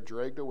when they are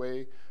dragged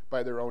away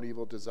by their own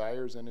evil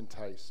desires and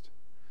enticed.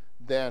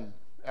 Then,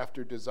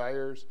 after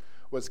desires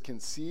was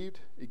conceived,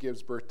 it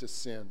gives birth to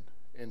sin.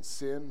 And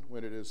sin,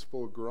 when it is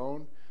full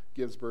grown,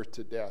 gives birth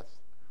to death.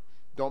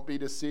 Don't be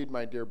deceived,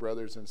 my dear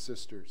brothers and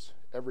sisters.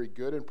 Every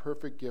good and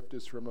perfect gift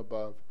is from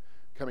above,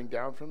 coming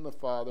down from the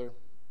Father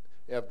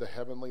of the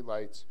heavenly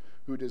lights,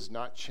 who does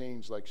not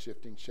change like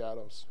shifting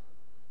shadows.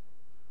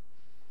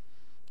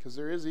 Because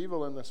there is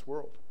evil in this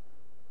world.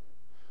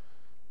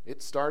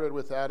 It started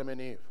with Adam and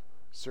Eve.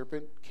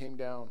 Serpent came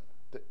down.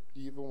 The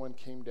evil one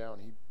came down.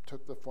 He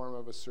took the form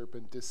of a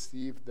serpent,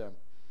 deceived them.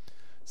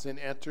 Sin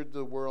entered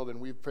the world, and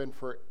we've been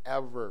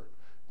forever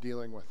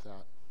dealing with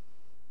that.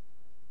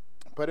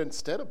 But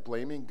instead of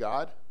blaming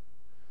God,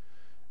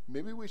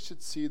 maybe we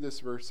should see this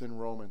verse in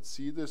Romans,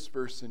 see this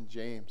verse in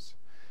James,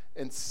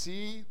 and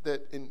see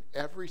that in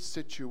every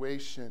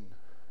situation,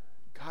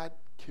 God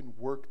can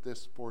work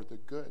this for the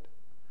good.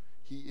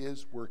 He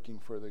is working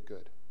for the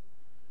good.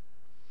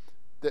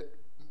 That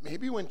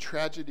maybe when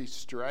tragedy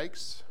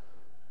strikes,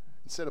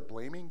 instead of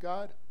blaming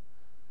God,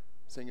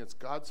 saying it's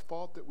God's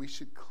fault, that we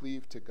should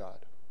cleave to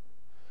God.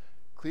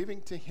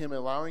 Cleaving to him,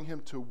 allowing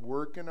him to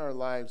work in our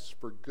lives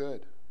for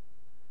good.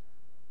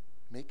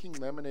 Making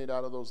lemonade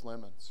out of those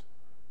lemons.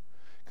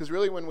 Because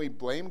really when we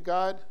blame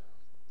God,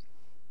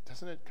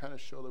 doesn't it kind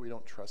of show that we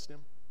don't trust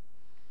him?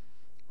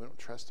 We don't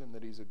trust him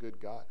that he's a good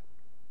God.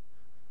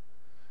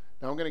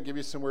 Now I'm going to give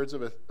you some words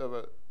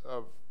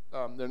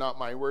they're not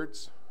my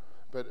words,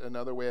 but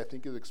another way I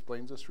think it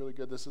explains this really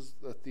good. This is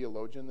a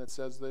theologian that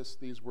says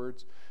these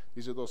words.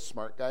 These are those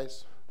smart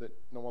guys that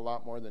know a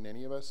lot more than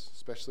any of us,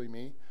 especially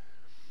me.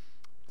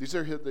 These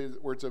are the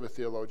words of a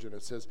theologian.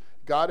 It says,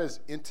 God is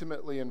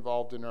intimately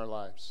involved in our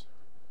lives,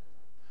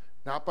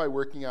 not by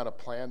working out a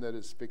plan that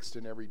is fixed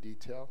in every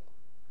detail.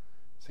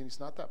 Saying he's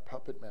not that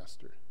puppet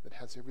master that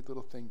has every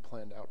little thing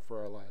planned out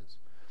for our lives,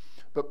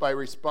 but by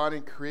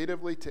responding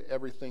creatively to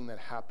everything that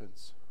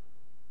happens.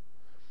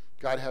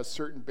 God has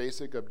certain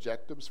basic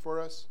objectives for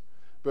us,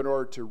 but in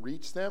order to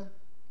reach them,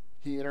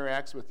 he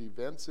interacts with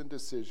events and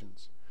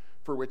decisions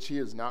for which he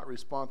is not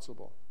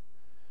responsible.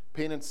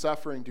 Pain and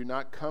suffering do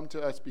not come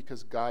to us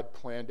because God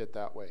planned it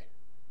that way.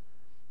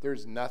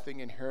 There's nothing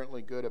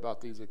inherently good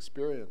about these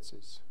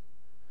experiences.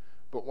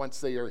 But once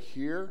they are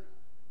here,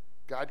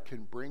 God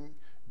can bring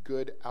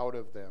good out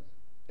of them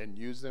and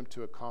use them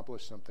to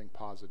accomplish something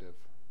positive.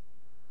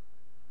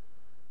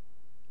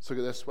 So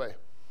look at it this way.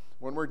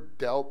 When we're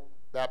dealt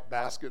that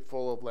basket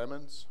full of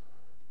lemons,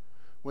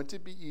 wouldn't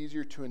it be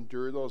easier to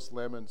endure those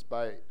lemons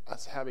by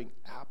us having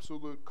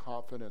absolute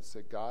confidence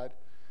that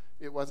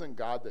it wasn't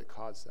God that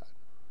caused that.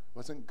 It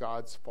wasn't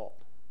God's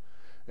fault.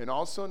 And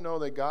also know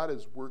that God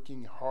is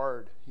working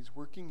hard. He's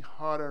working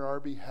hard on our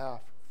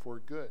behalf for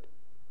good.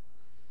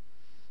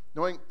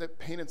 Knowing that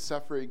pain and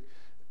suffering,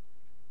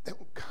 they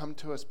won't come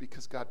to us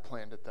because God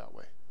planned it that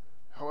way.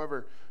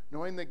 However,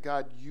 knowing that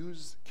God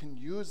can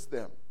use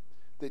them,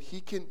 that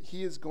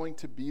he is going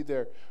to be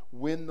there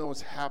when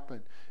those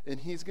happen,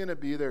 and he's going to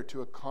be there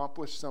to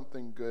accomplish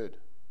something good.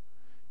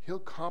 He'll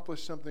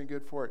accomplish something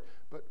good for it,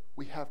 but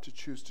we have to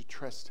choose to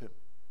trust him.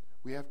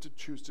 We have to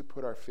choose to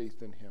put our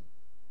faith in him.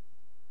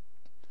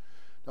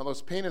 Now,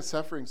 those pain and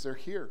sufferings, they're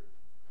here.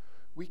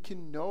 We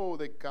can know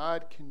that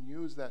God can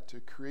use that to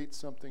create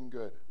something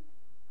good.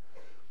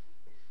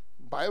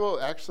 The Bible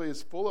actually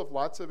is full of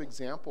lots of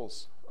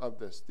examples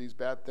of these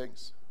bad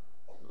things.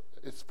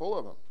 It's full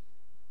of them.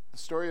 The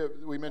story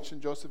we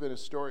mentioned Joseph in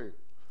his story.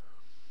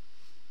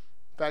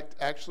 In fact,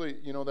 actually,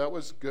 that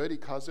was good. He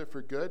caused it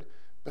for good,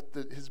 but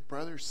his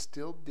brothers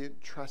still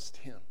didn't trust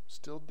him,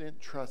 still didn't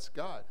trust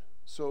God.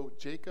 So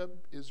Jacob,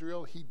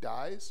 Israel, he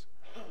dies,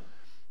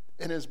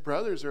 and his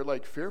brothers are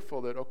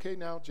fearful that, okay,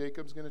 now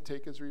Jacob's going to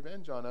take his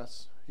revenge on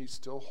us. He's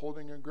still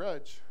holding a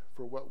grudge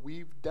for what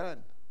we've done.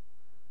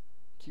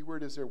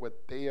 Keyword is there,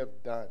 what they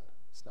have done.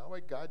 It's not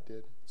what God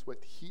did. It's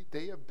what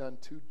they have done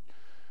to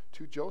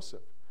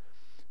Joseph.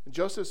 And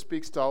Joseph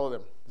speaks to all of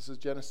them. This is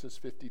Genesis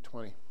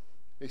 50:20.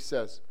 He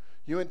says,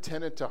 you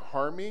intended to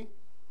harm me,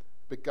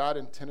 but God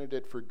intended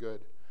it for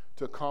good,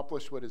 to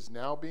accomplish what is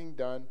now being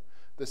done,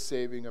 the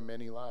saving of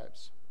many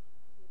lives.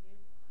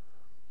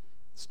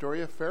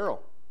 Story of Pharaoh.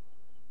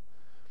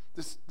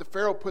 The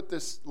Pharaoh put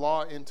this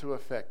law into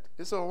effect.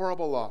 It's a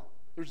horrible law.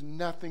 There's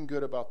nothing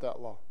good about that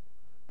law.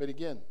 But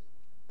again,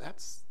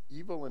 that's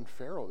evil in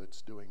Pharaoh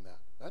that's doing that.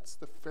 That's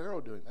the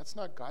Pharaoh doing it. That's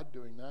not God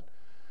doing that.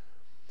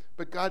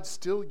 But God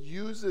still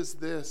uses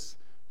this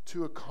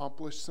to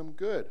accomplish some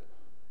good.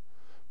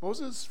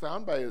 Moses is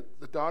found by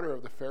the daughter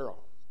of the Pharaoh.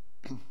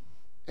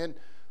 And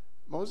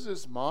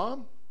Moses'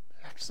 mom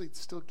actually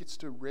still gets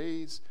to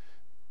raise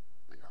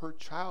her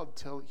child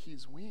till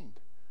he's weaned.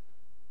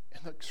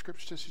 And the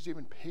scripture says she's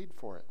even paid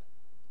for it.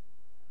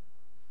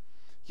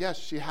 Yes,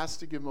 she has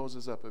to give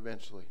Moses up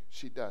eventually.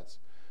 She does.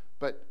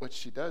 But what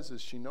she does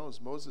is she knows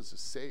Moses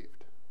is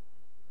saved.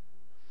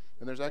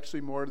 And there's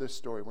actually more to this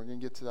story. We're going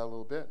to get to that a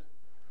little bit.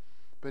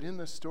 But in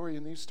this story,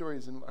 in these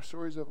stories, in our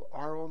stories of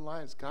our own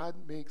lives, God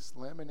makes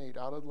lemonade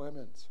out of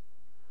lemons.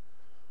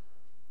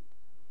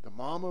 The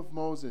mom of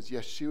Moses,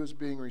 yes, she was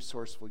being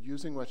resourceful,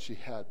 using what she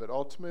had, but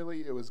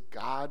ultimately it was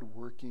God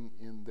working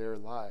in their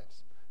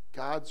lives.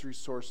 God's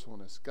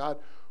resourcefulness. God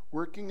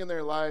working in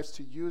their lives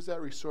to use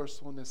that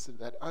resourcefulness,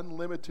 that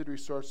unlimited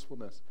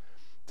resourcefulness,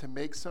 to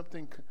make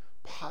something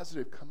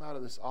positive come out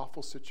of this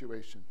awful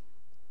situation.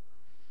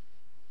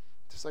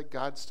 Just like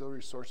God's still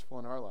resourceful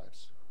in our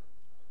lives.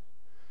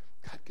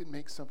 God can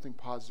make something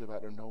positive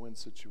out of no-win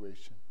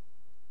situation.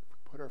 If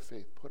we put our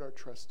faith, put our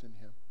trust in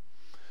Him.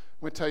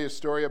 I'm going to tell you a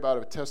story about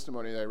a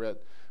testimony that I read,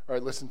 or I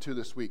listened to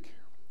this week.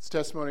 This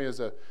testimony is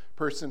a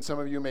person, some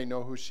of you may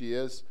know who she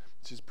is.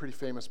 She's a pretty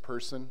famous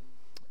person.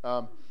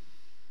 I'll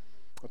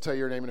tell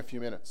you her name in a few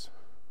minutes.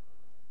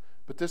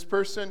 But this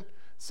person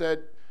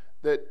said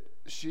that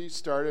she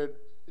started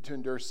to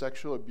endure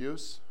sexual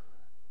abuse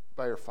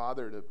by her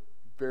father at a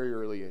very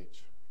early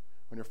age,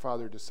 when her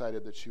father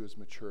decided that she was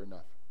mature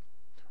enough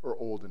or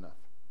old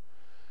enough.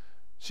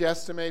 She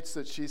estimates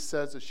that she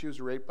says that she was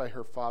raped by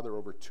her father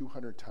over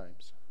 200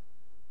 times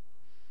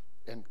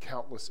and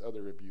countless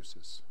other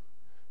abuses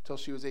until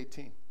she was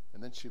 18,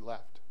 and then she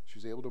left. She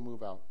was able to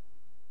move out.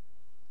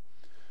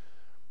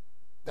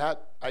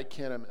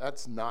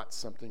 That's not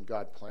something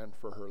God planned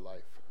for her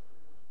life.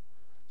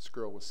 This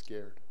girl was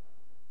scared.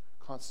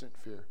 Constant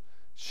fear.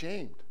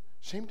 Shamed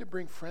to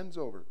bring friends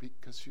over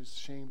because she was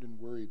shamed and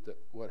worried that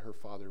what her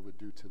father would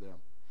do to them.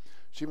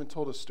 She even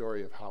told a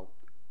story of how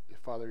her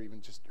father,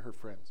 even just her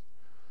friends,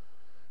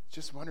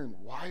 just wondering,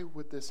 why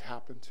would this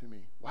happen to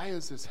me? Why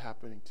is this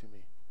happening to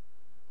me?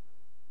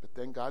 But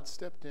then God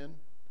stepped in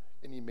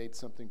and He made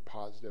something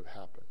positive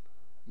happen.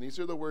 And these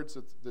are the words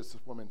that this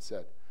woman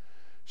said.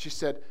 She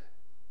said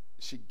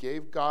she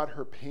gave God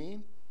her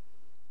pain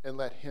and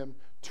let Him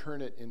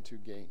turn it into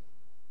gain.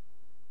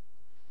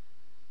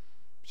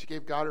 She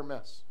gave God her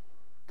mess.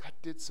 God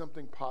did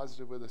something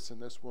positive with us in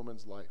this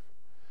woman's life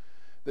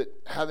that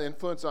had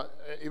influence on,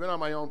 even on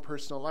my own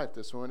personal life.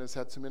 This woman has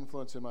had some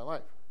influence in my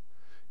life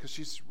because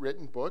she's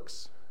written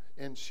books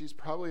and she's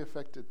probably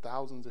affected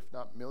thousands, if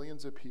not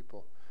millions of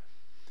people,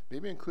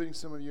 maybe including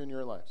some of you in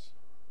your lives.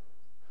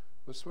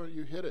 That's where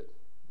you hit it.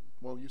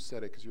 Well, you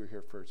said it because you were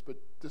here first, but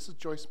this is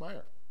Joyce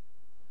Meyer.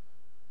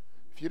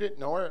 If you didn't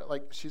know her,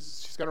 like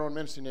she's got her own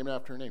ministry named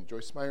after her name,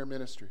 Joyce Meyer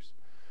Ministries.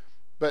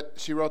 But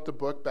she wrote the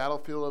book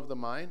Battlefield of the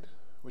Mind,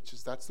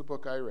 that's the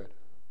book I read.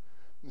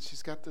 And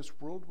she's got this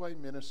worldwide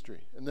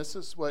ministry. And these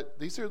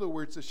are the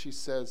words that she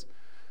says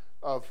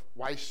of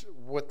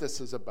what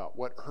this is about.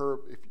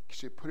 If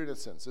she put it in a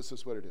sentence, this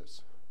is what it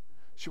is.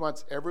 She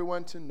wants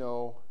everyone to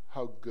know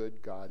how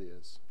good God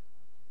is.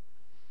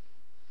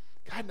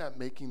 God not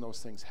making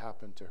those things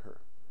happen to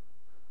her.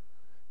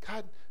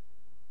 God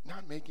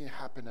not making it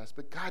happen to us,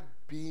 but God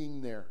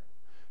being there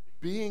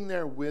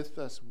with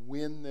us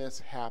when this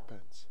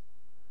happens.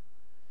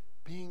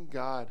 Being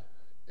God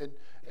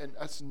and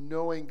us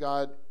knowing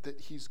God that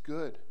He's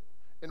good.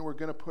 And we're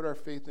going to put our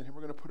faith in Him.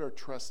 We're going to put our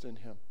trust in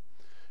Him.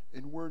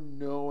 And we're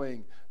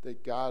knowing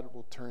that God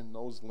will turn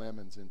those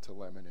lemons into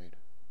lemonade.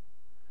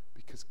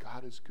 Because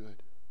God is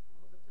good.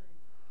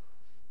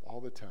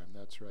 All the time,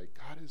 that's right.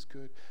 God is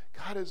good.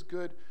 God is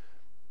good.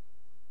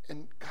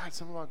 And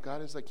something about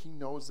God is like He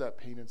knows that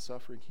pain and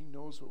suffering. He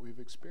knows what we've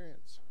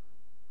experienced.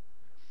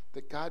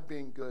 That God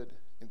being good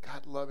and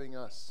God loving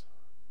us,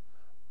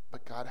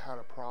 but God had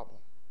a problem.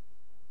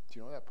 Do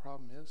you know what that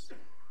problem is?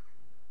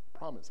 The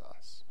problem is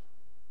us.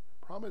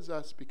 The problem is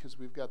us because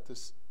we've got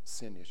this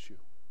sin issue.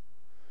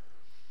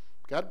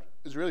 God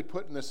is really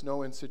put in this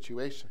no-win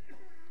situation.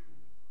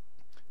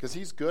 Because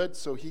He's good,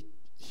 so He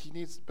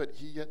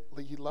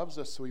loves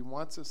us, so He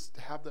wants us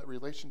to have that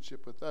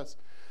relationship with us.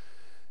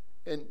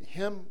 And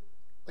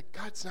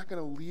God's not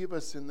going to leave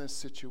us in this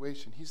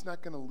situation. He's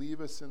not going to leave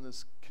us in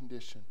this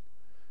condition.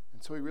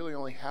 And so He really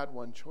only had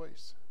one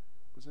choice.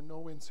 It was a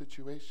no-win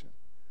situation.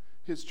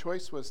 His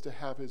choice was to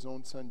have His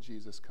own Son,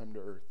 Jesus, come to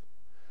earth.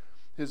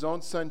 His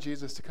own Son,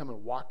 Jesus, to come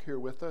and walk here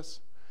with us,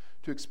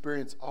 to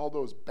experience all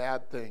those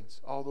bad things,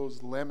 all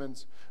those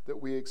lemons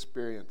that we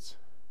experience.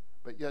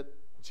 But yet,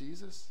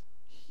 Jesus,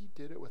 He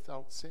did it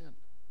without sin.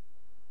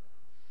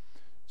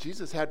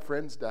 Jesus had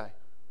friends die.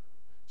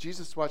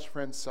 Jesus watched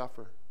friends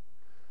suffer.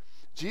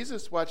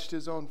 Jesus watched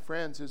His own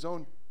friends, His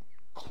own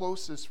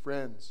closest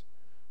friends,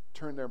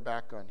 turn their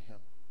back on him,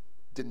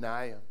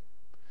 deny him.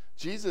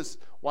 Jesus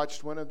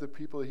watched one of the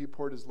people that he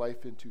poured his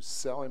life into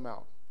sell him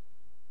out.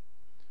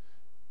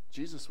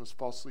 Jesus was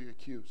falsely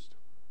accused.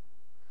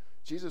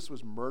 Jesus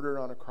was murdered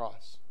on a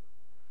cross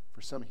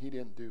for something he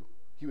didn't do.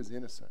 He was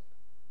innocent.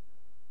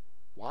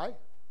 Why?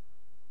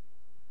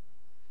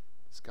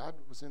 Because God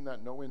was in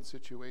that no-win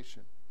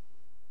situation.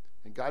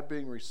 And God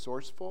being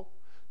resourceful,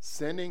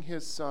 sending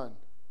his son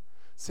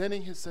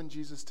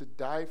Jesus to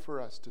die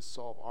for us to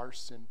solve our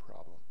sin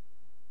problem.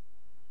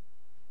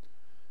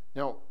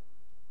 Now,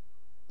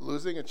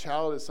 losing a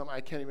child is something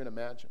I can't even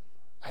imagine.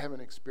 I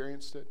haven't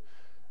experienced it.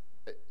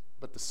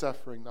 But the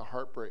suffering, the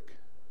heartbreak,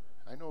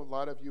 I know a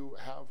lot of you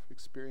have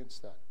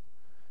experienced that.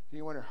 And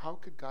you wonder, how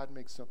could God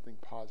make something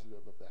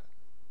positive of that?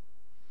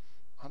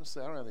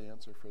 Honestly, I don't have the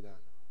answer for that.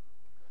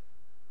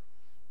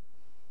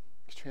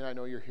 Katrina, I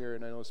know you're here,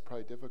 and I know it's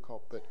probably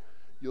difficult, but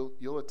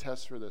you'll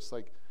attest for this.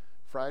 Like,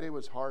 Friday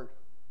was hard,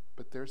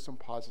 but there's some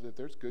positive,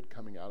 there's good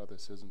coming out of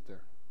this, isn't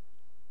there?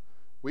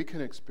 We can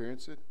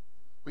experience it.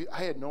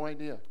 I had no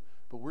idea,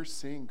 but we're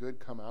seeing good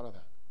come out of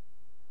that.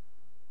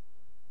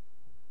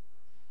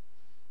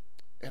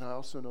 And I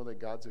also know that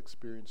God's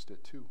experienced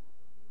it too.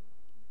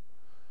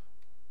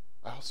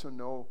 I also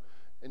know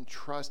and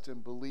trust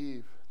and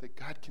believe that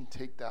God can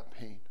take that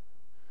pain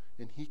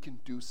and he can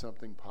do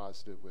something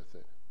positive with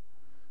it.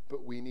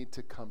 But we need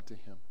to come to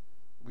him.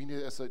 We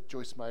need, as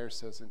Joyce Meyer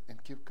says,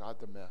 and give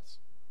God the mess.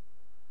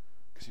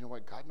 Because you know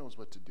what? God knows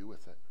what to do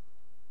with it.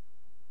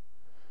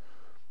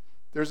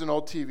 There's an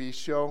old TV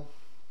show.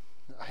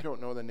 I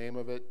don't know the name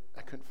of it.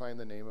 I couldn't find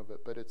the name of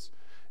it. But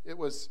it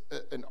was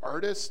an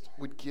artist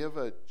would give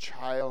a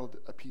child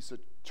a piece of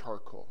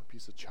charcoal, a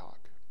piece of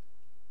chalk.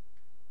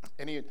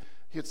 And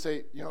he'd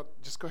say,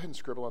 just go ahead and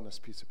scribble on this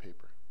piece of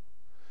paper.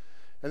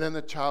 And then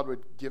the child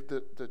would give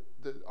the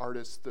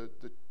artist the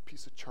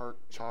piece of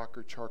chalk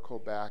or charcoal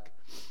back.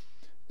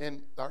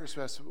 And the artist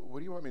would ask, what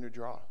do you want me to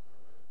draw?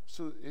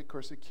 So, of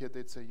course, the kid,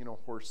 they'd say,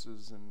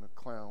 horses and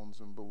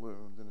clowns and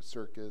balloons and a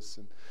circus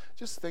and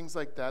just things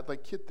like that,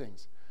 like kid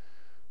things.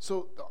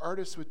 So the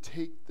artist would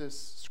take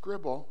this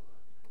scribble,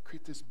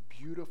 create this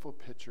beautiful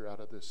picture out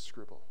of this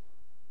scribble.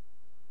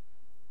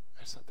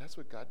 I just thought, that's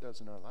what God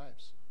does in our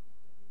lives.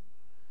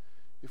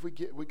 If we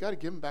got to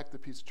give him back the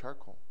piece of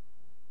charcoal.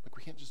 Like,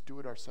 we can't just do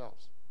it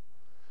ourselves.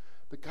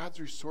 But God's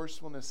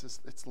resourcefulness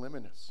it's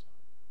limitless.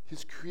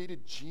 His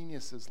created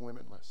genius is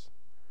limitless.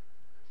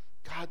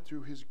 God,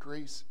 through his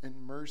grace and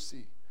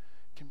mercy,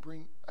 can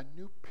bring a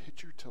new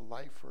picture to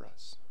life for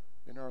us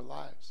in our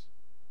lives.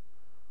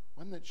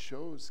 One that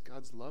shows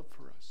God's love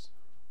for us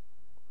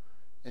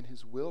and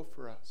his will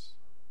for us.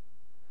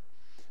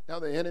 Now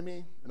the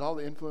enemy and all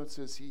the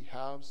influences he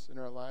has in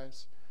our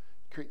lives,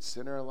 create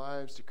sin in our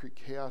lives, to create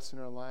chaos in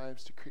our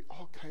lives, to create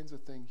all kinds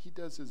of things. He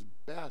does his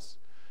best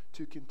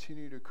to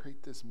continue to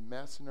create this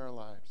mess in our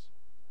lives.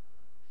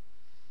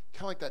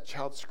 Kind of like that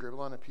child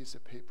scribble on a piece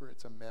of paper,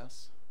 it's a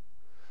mess.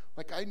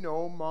 Like, I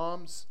know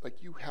moms,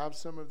 like, you have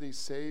some of these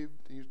saved,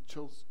 these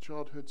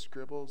childhood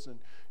scribbles, and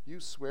you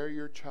swear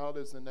your child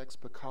is the next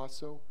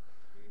Picasso,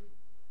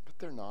 but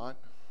they're not.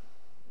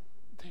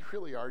 They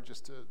really are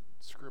just a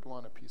scribble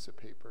on a piece of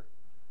paper.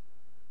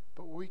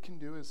 But what we can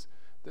do is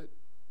that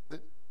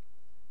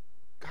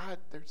God,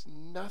 there's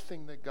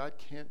nothing that God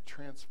can't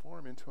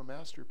transform into a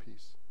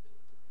masterpiece.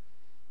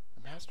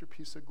 A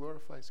masterpiece that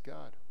glorifies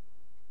God.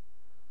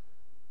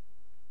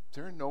 Is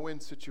there a no-win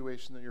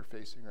situation that you're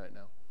facing right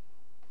now?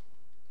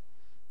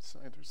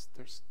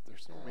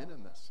 There's no win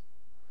in this.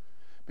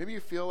 Maybe you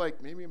feel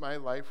like maybe my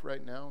life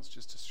right now is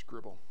just a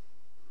scribble.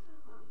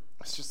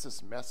 It's just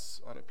this mess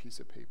on a piece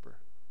of paper.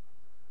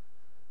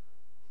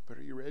 But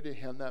are you ready to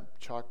hand that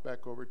chalk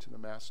back over to the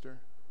master?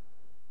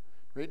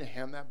 Ready to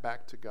hand that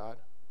back to God?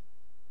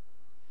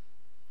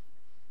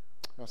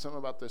 Now, something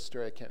about this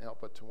story I can't help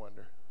but to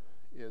wonder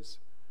is,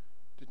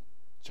 did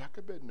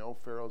Jochebed know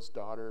Pharaoh's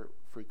daughter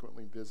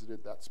frequently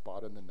visited that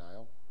spot in the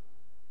Nile?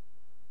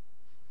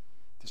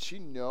 Did she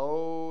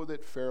know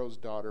that Pharaoh's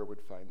daughter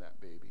would find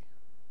that baby?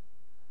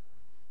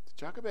 Did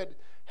Jochebed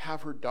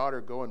have her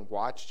daughter go and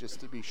watch just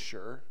to be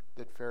sure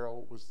that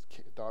Pharaoh's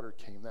daughter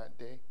came that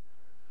day?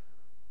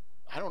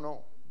 I don't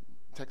know.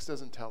 The text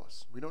doesn't tell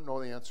us. We don't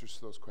know the answers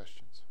to those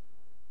questions.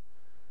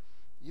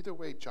 Either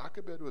way,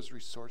 Jochebed was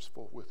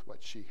resourceful with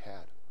what she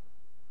had.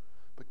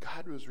 But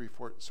God was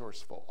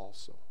resourceful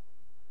also.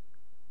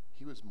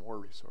 He was more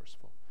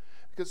resourceful.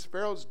 Because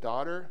Pharaoh's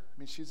daughter,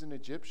 she's an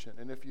Egyptian.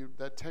 And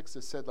that text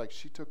has said, like,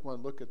 she took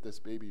one look at this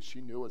baby,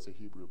 she knew it was a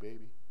Hebrew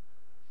baby.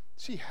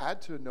 She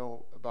had to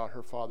know about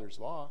her father's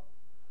law.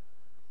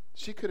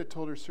 She could have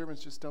told her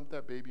servants, just dump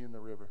that baby in the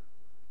river.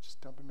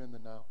 Just dump him in the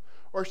Nile.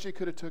 Or she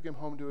could have took him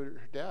home to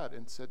her dad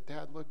and said,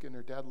 Dad, look. And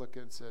her dad looked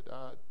and said,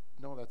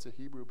 no, that's a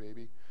Hebrew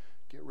baby.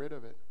 Get rid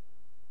of it.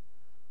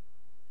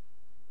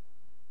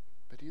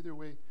 But either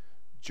way,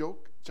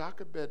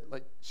 Jochebed,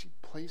 like, she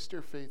placed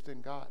her faith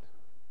in God.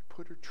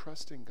 Put her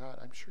trust in God.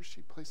 I'm sure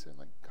she placed it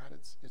like, God,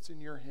 it's in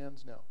your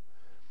hands now.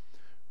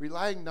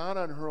 Relying not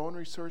on her own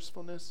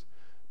resourcefulness,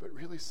 but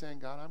really saying,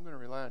 God, I'm going to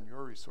rely on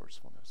your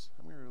resourcefulness.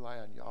 I'm going to rely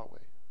on Yahweh.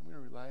 I'm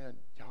going to rely on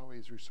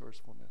Yahweh's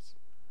resourcefulness.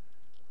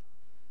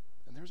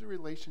 And there's a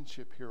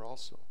relationship here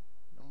also.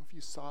 I don't know if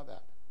you saw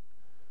that.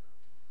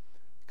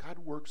 God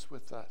works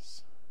with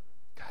us,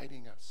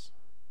 guiding us,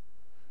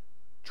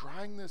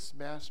 drawing this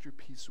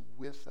masterpiece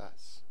with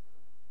us.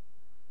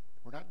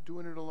 We're not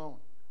doing it alone.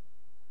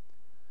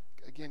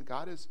 Again,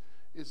 God is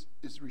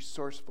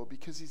resourceful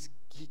because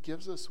he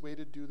gives us way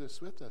to do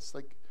this with us.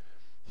 Like,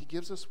 he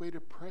gives us way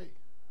to pray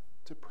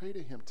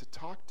to him, to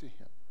talk to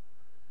him.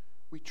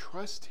 We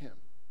trust him.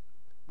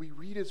 We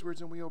read his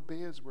words and we obey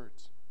his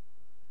words.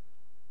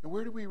 And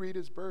where do we read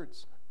his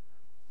words?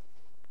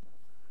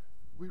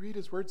 We read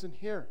his words in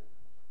here,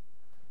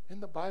 in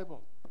the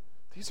Bible.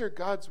 These are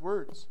God's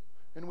words,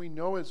 and we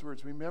know his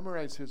words. We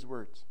memorize his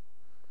words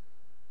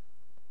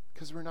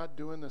because we're not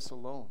doing this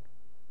alone.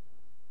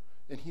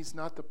 And he's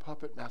not the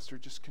puppet master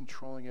just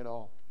controlling it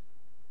all.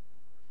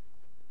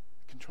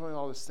 Controlling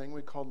all this thing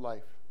we call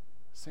life.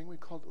 This thing we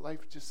call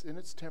life, just in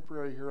its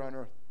temporary here on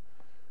earth.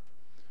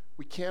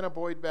 We can't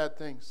avoid bad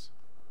things.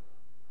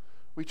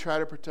 We try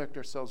to protect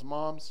ourselves.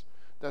 Moms,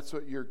 that's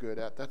what you're good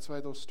at. That's why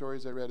those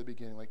stories I read at the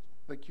beginning,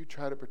 like you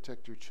try to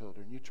protect your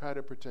children. You try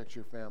to protect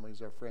your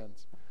families, our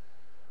friends.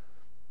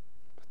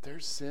 But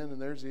there's sin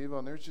and there's evil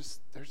and there's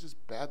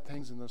just bad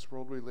things in this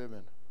world we live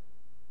in.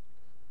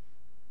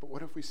 But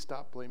what if we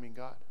stop blaming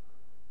God?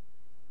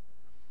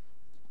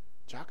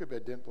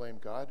 Jochebed didn't blame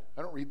God.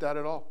 I don't read that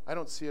at all. I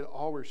don't see it at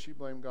all where she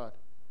blamed God.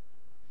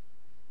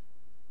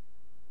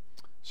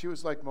 She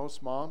was like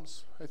most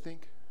moms, I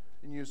think,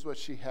 and used what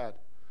she had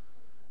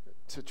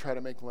to try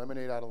to make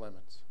lemonade out of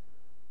lemons.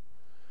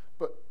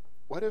 But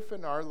what if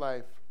in our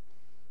life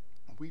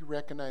we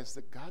recognize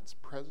that God's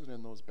present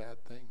in those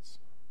bad things?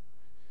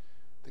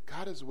 That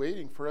God is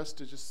waiting for us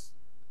to just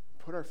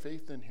put our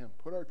faith in him,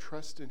 put our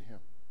trust in him,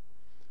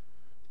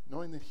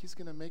 knowing that he's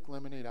going to make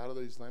lemonade out of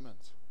these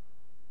lemons.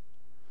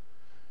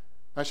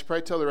 I should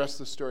probably tell the rest of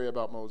the story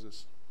about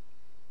Moses.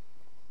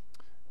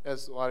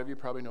 As a lot of you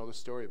probably know the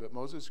story, but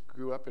Moses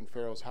grew up in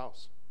Pharaoh's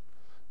house.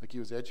 Like, he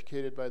was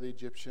educated by the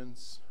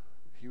Egyptians.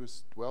 He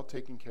was well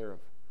taken care of.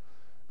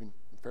 I mean,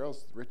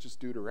 Pharaoh's the richest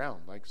dude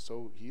around,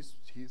 so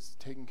he's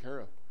taken care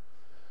of.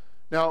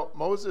 Now,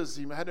 Moses,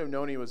 he had to have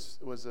known he was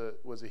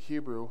a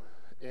Hebrew,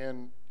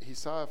 and he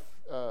saw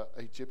an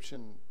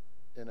Egyptian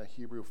and a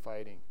Hebrew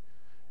fighting.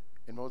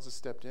 And Moses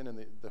stepped in,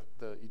 and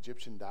the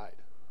Egyptian died.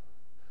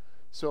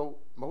 So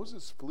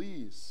Moses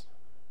flees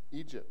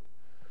Egypt,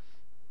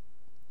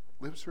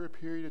 lives for a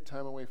period of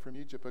time away from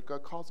Egypt, but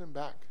God calls him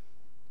back.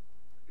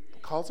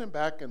 Calls him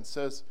back and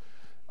says,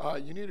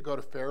 you need to go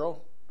to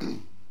Pharaoh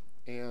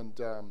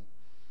and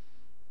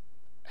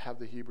have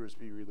the Hebrews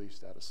be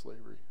released out of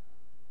slavery.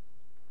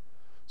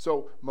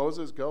 So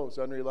Moses goes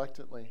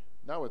unreluctantly.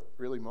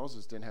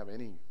 Moses didn't have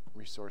any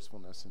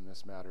resourcefulness in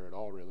this matter at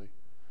all, really.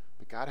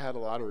 But God had a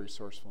lot of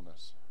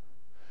resourcefulness.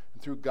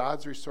 And through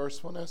God's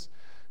resourcefulness,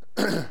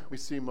 we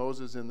see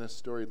Moses in this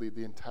story lead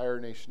the entire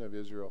nation of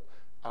Israel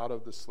out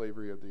of the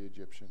slavery of the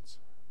Egyptians,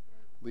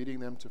 leading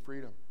them to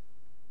freedom.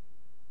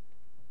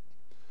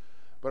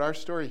 But our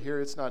story here,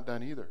 it's not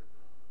done either.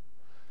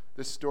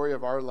 This story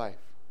of our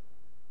life,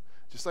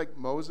 just like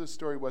Moses'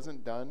 story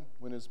wasn't done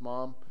when his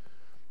mom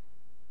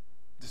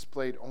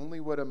displayed only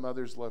what a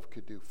mother's love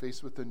could do,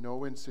 faced with a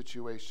no-win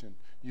situation,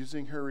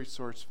 using her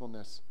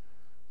resourcefulness,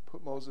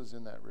 put Moses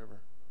in that river.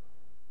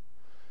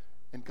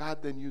 And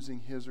God then using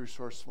his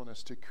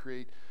resourcefulness to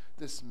create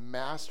this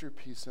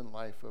masterpiece in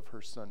life of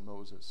her son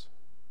Moses.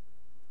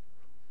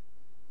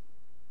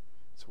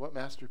 So what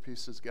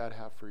masterpiece does God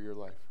have for your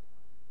life?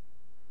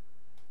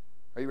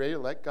 Are you ready to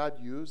let God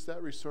use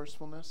that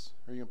resourcefulness?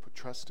 Are you going to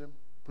trust him?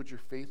 Put your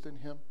faith in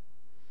him?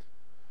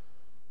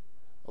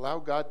 Allow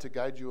God to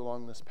guide you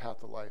along this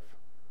path of life,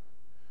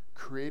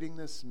 creating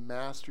this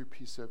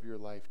masterpiece of your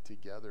life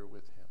together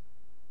with him.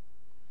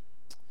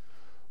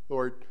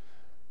 Lord,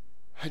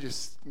 I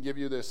just give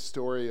you this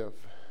story of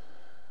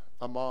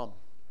a mom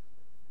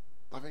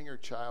loving her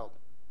child,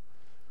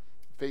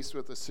 faced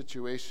with a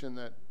situation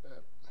that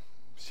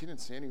she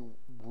didn't see any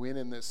win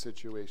in this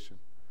situation.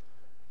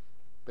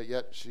 But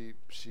yet she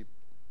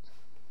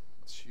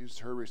used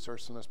her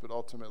resourcefulness, but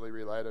ultimately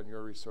relied on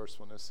your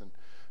resourcefulness and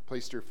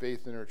placed her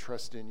faith and her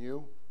trust in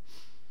you.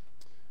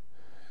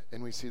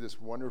 And we see this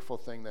wonderful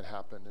thing that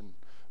happened in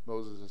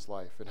Moses'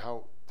 life and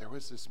how there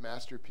was this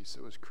masterpiece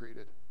that was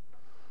created.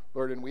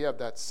 Lord, and we have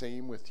that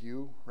same with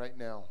you right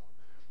now.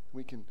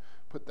 We can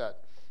put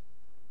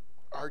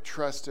our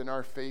trust and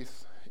our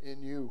faith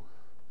in you.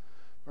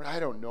 Lord, I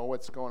don't know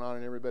what's going on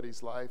in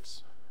everybody's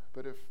lives,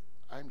 but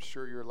I'm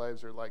sure your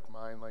lives are like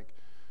mine.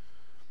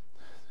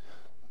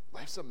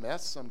 Life's a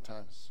mess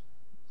sometimes.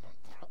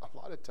 A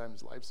lot of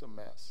times life's a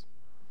mess.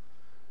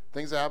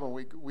 Things that happen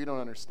we don't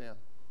understand.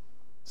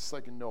 It's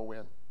like a no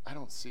win. I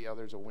don't see how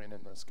there's a win in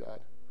this, God.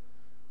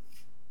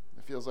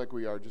 It feels like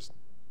we are just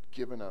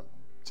given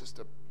just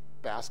a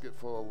basket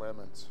full of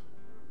lemons,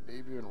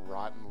 maybe even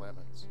rotten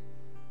lemons.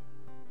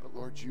 But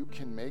Lord, you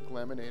can make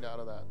lemonade out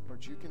of that.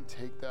 Lord, you can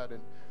take that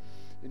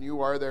and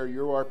you are there,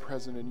 you are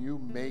present, and you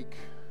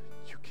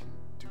can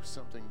do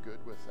something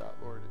good with that,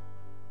 Lord.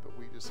 but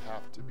we just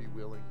have to be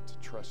willing to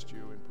trust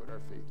you and put our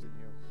faith in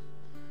you.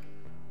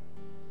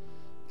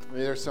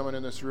 Maybe there's someone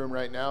in this room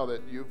right now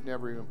that you've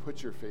never even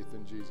put your faith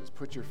in Jesus,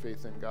 put your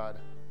faith in God.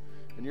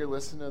 And you're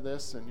listening to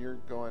this and you're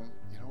going,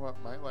 you know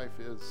what, my life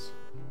it's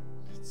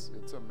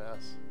a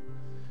mess.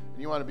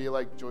 And you want to be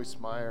like Joyce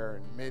Meyer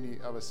and many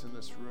of us in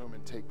this room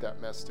and take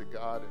that mess to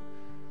God and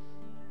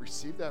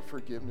receive that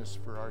forgiveness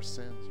for our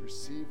sins.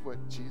 Receive what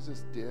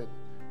Jesus did.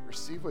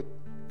 Receive what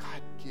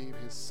God gave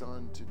his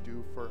son to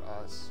do for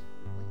us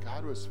when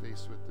God was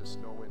faced with this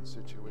no-win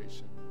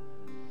situation,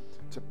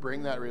 to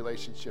bring that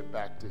relationship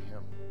back to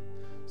him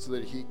so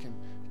that he can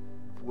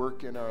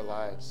work in our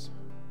lives,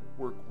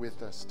 work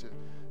with us to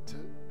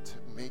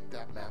make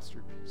that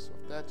masterpiece. So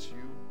if that's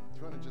you, do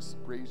you want to just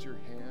raise your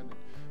hand and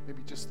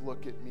maybe just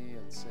look at me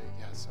and say,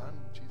 yes, I'm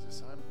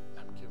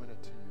giving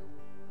it to you.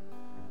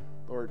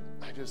 Lord,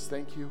 I just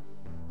thank you.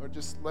 Lord,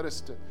 just let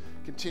us to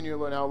continue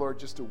now, Lord,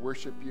 just to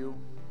worship you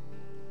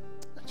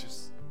and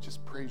just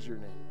praise your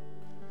name.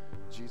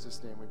 In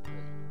Jesus' name we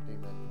pray.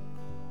 Amen.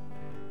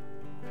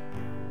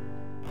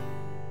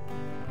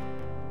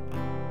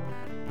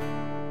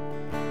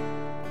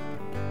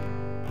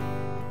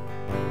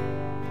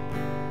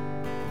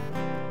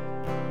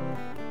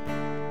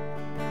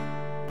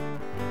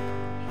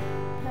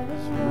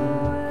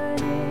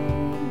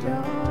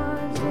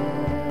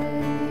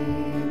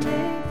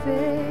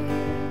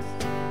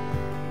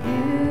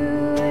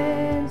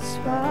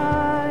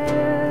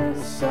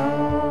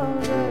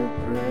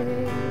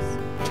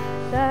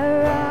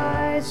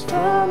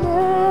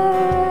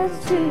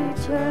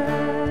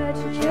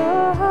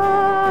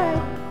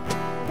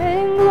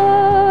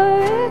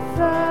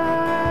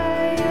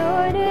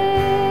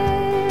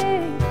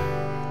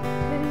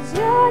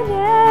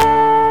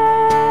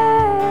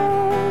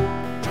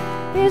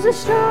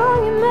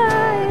 Strong and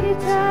mighty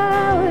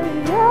tower,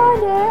 your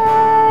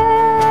name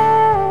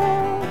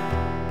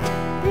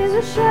is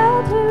a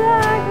shelter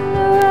like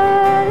no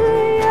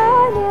other,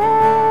 your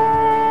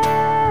name.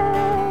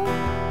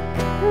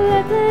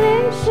 Let the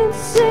nations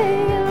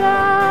sing it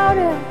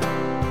louder,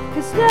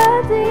 'cause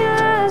nothing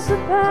has the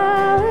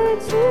power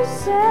to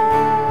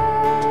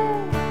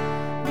save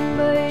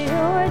but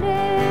your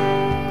name.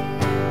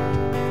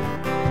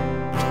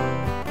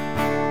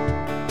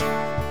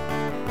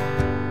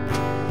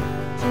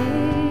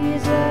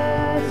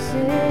 Jesus,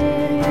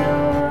 in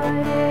your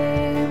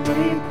name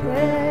we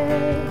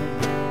pray.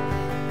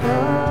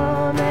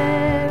 Come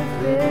and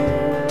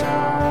fill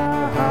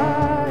our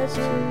hearts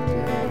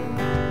today.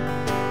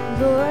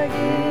 Lord,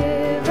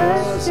 give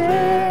us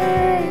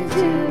strength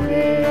to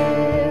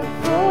live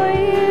for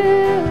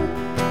you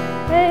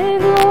and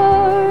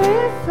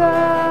glorify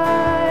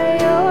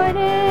your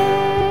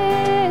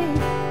name.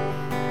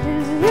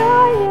 'Cause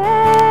your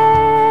name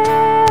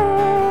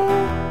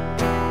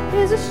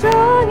is a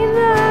strong and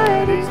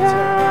mighty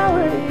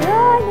tower.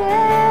 Your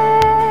name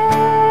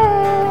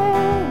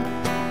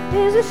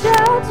is a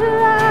shelter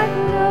like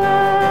no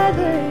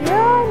other.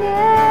 Your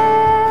name.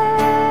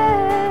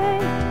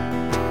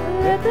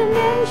 Let the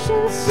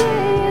nations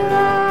sing it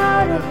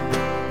louder,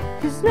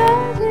 'cause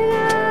nothing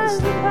has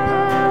the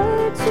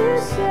power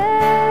to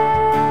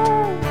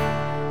save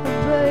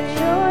but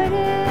your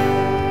name.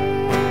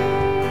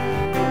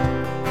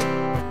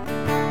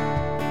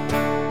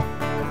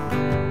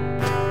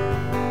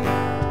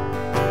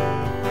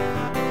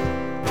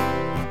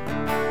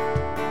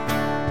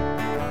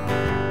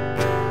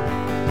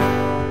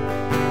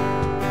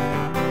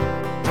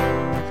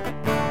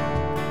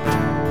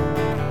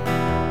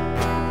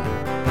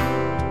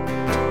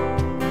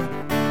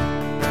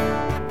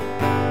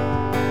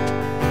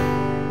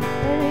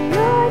 And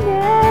your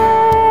name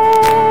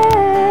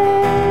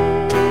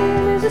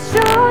is a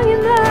strong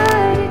and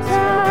mighty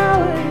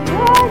tower.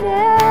 Your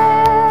name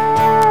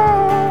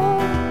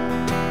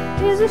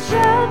is a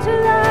shelter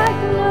like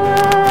no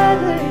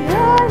other.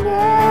 Your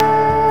name.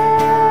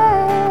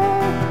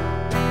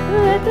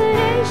 Let the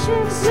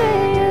nations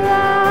sing it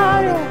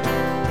louder,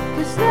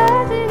 'cause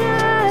nothing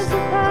has the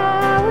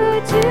power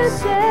to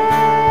save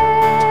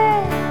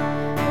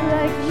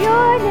like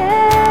your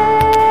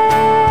name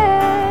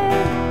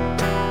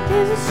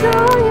is a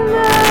strong and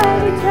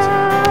mighty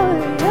tower.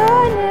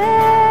 Your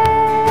name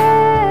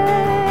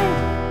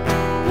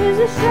is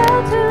a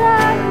shelter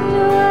like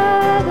no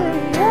other.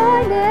 Your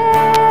name.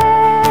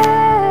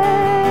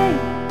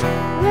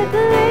 Let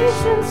the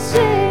nations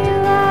sing it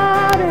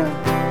louder,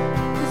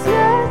 'cause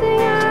nothing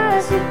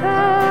has the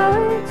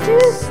power to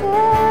save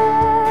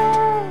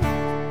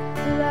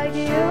like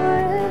your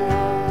name.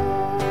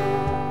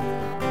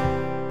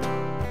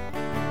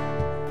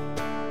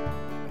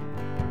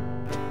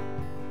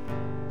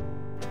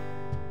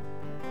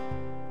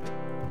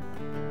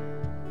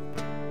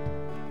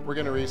 We're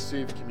going to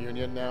receive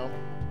communion now,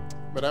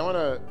 but I want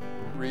to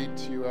read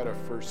to you out of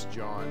 1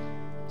 John,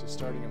 just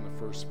starting in the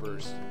first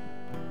verse.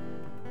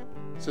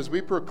 It says,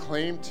 "We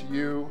proclaim to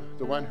you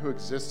the one who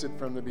existed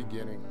from the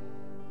beginning,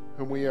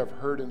 whom we have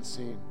heard and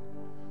seen.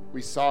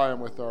 We saw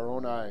him with our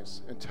own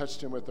eyes and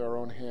touched him with our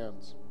own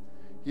hands.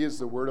 He is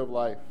the word of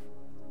life.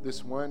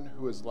 this one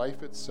who is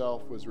life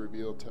itself was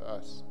revealed to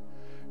us.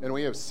 And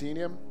we have seen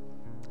him,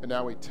 and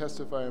now we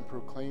testify and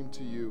proclaim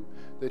to you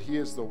that he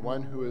is the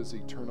one who is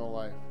eternal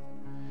life.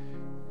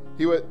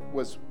 He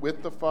was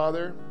with the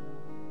Father,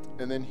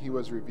 and then he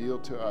was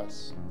revealed to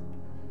us.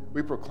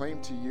 We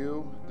proclaim to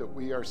you that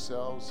we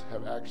ourselves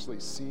have actually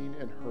seen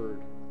and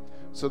heard,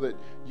 so that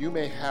you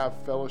may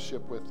have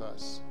fellowship with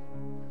us.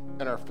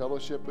 And our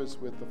fellowship is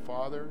with the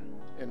Father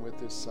and with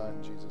his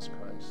Son, Jesus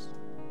Christ.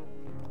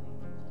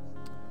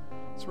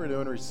 So we're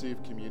going to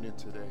receive communion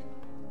today.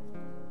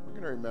 We're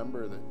going to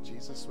remember that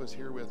Jesus was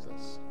here with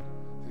us,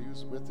 that he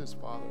was with his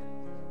Father.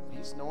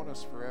 He's known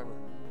us forever.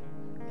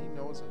 He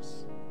knows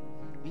us.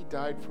 He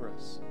died for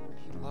us.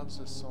 He loves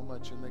us so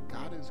much, and that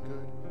God is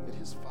good, that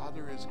his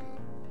Father is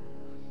good.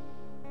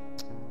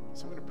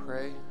 So I'm going to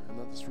pray, and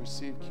let us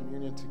receive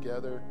communion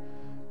together.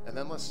 And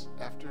then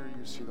after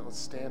you see that, let's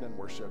stand and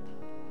worship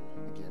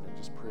again and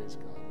just praise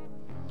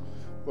God.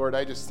 Lord,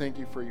 I just thank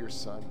you for your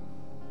Son.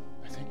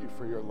 I thank you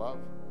for your love.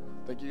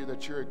 Thank you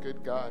that you're a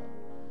good God.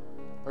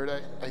 Lord,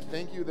 I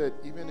thank you that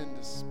even in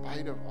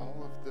despite of all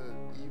of the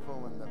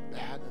evil and the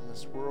bad in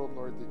this world,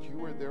 Lord, that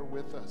you are there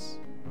with us.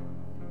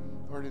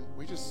 Lord, and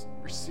we just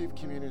receive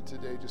communion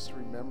today just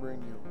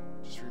remembering you.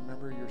 Just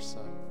remember your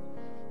Son.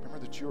 Remember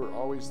that you are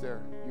always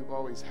there. You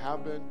always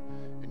have been,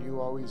 and you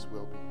always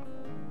will be.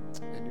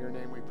 In your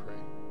name we pray.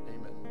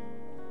 Amen.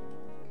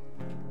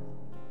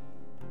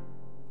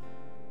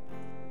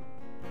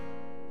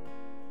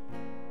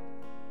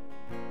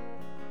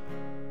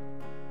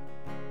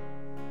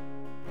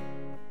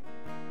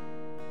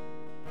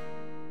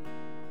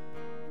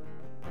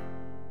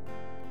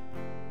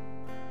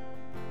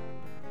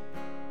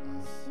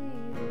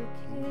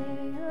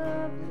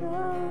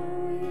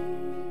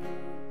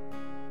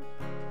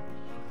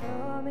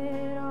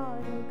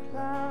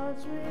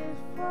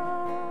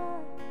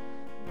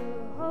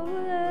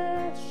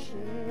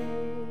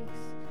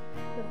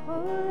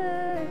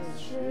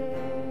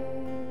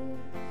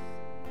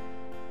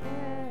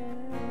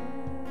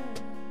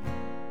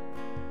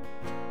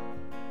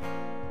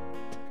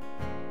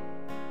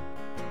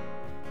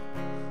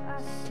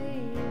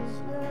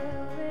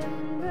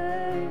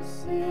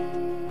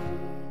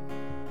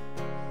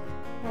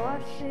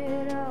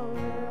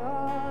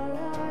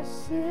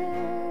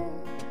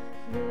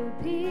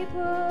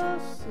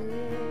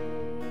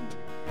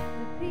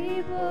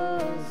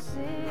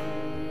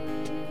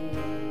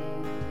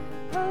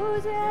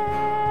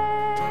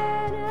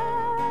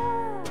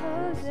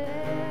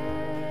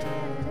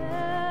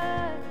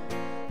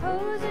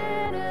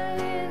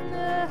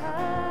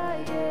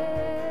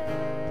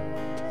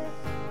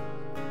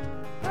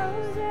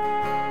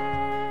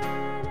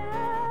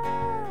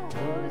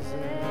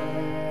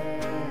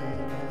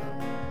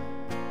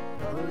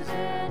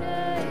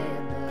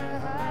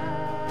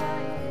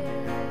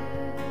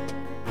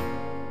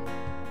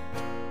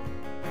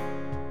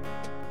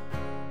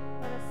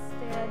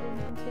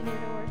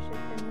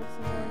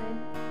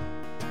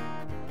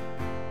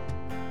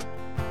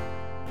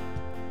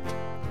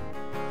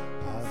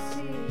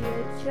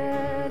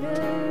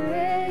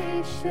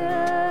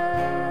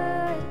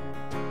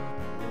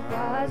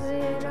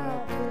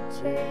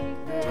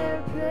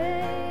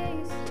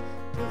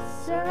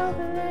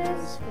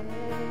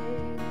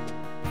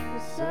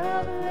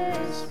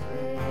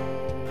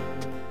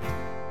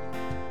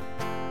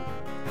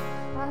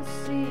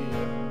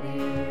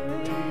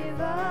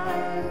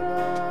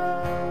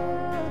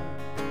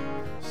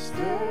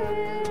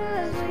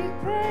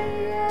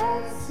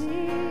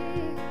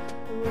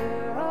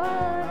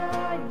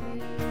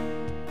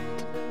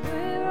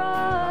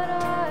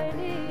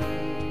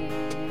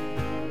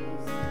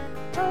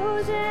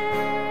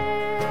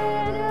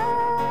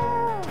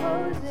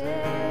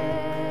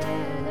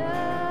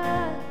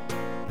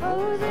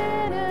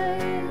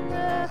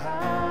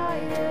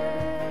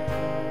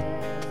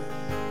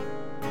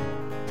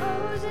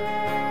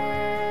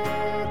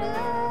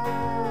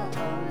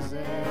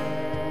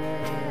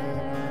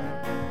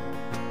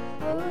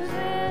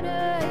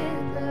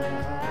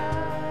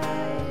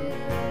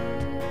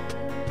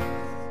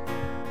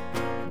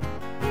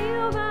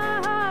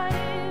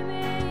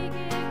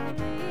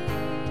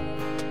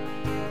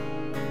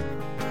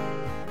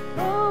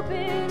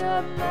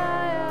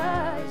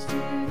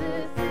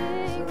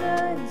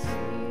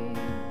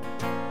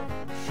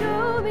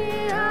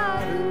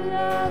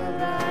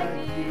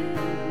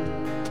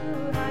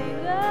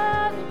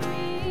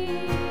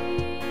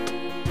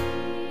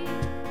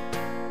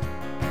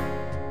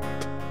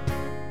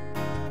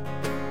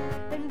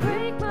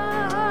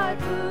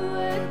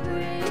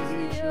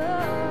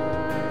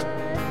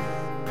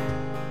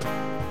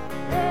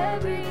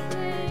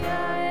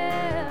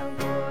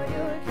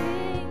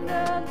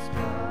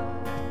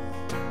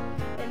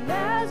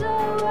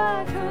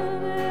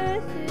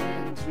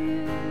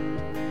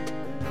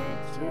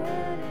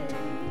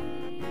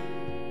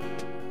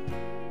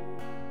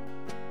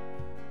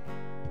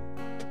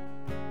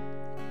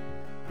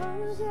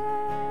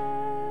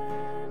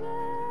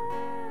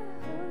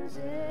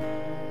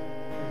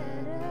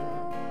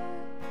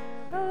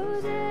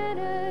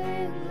 Hosanna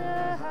in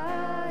the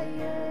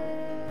highest.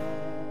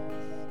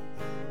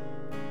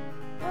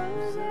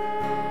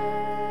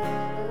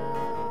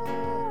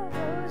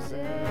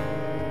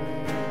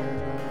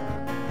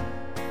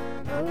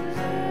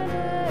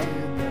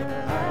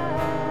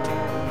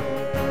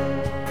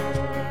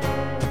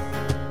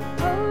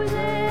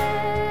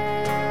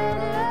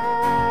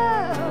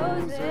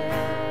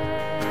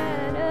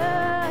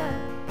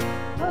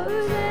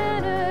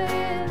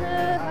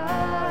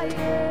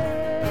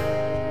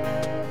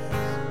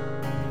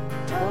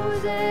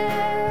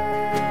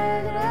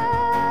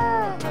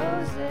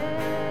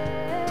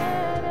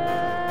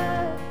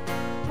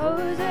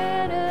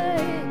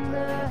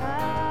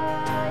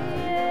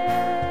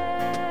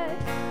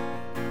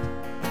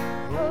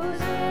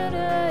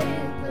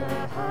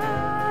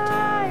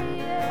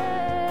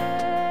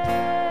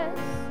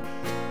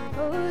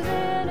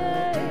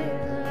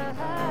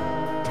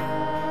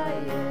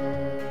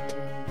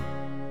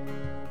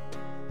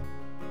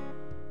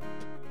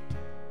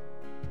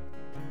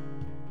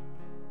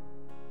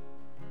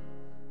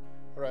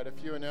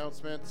 few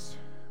announcements.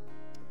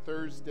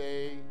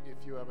 Thursday,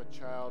 if you have a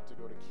child to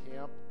go to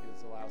camp,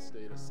 is the last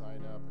day to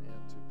sign up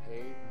and to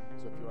pay.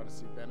 So if you want to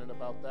see Bennett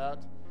about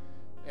that.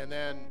 And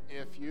then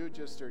if you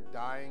just are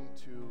dying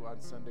to, on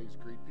Sundays,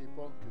 greet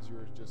people because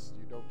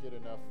you don't get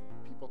enough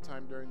people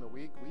time during the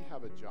week, we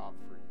have a job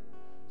for you.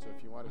 So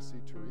if you want to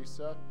see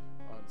Teresa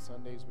on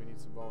Sundays, we need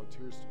some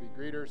volunteers to be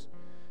greeters.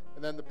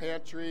 And then the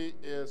pantry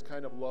is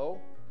kind of low.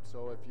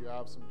 So if you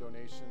have some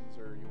donations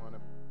or you want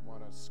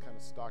to kind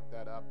of stock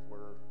that up,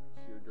 we're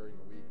here during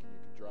the week and you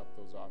can drop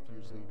those off.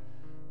 Usually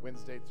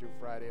Wednesday through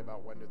Friday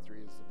about 1 to 3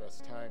 is the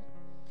best time.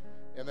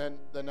 And then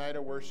the night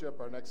of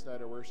worship, our next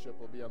night of worship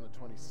will be on the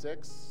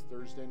 26th,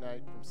 Thursday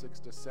night from 6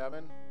 to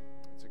 7.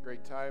 It's a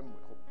great time. We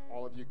hope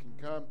all of you can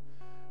come.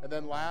 And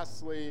then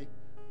lastly,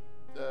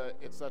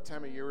 it's that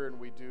time of year and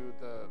we do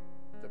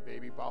the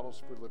baby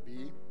bottles for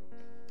Levi.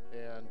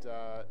 And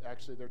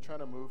actually, they're trying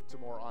to move to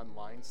more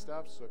online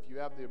stuff. So if you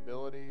have the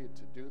ability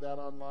to do that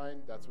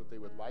online, that's what they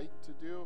would like to do.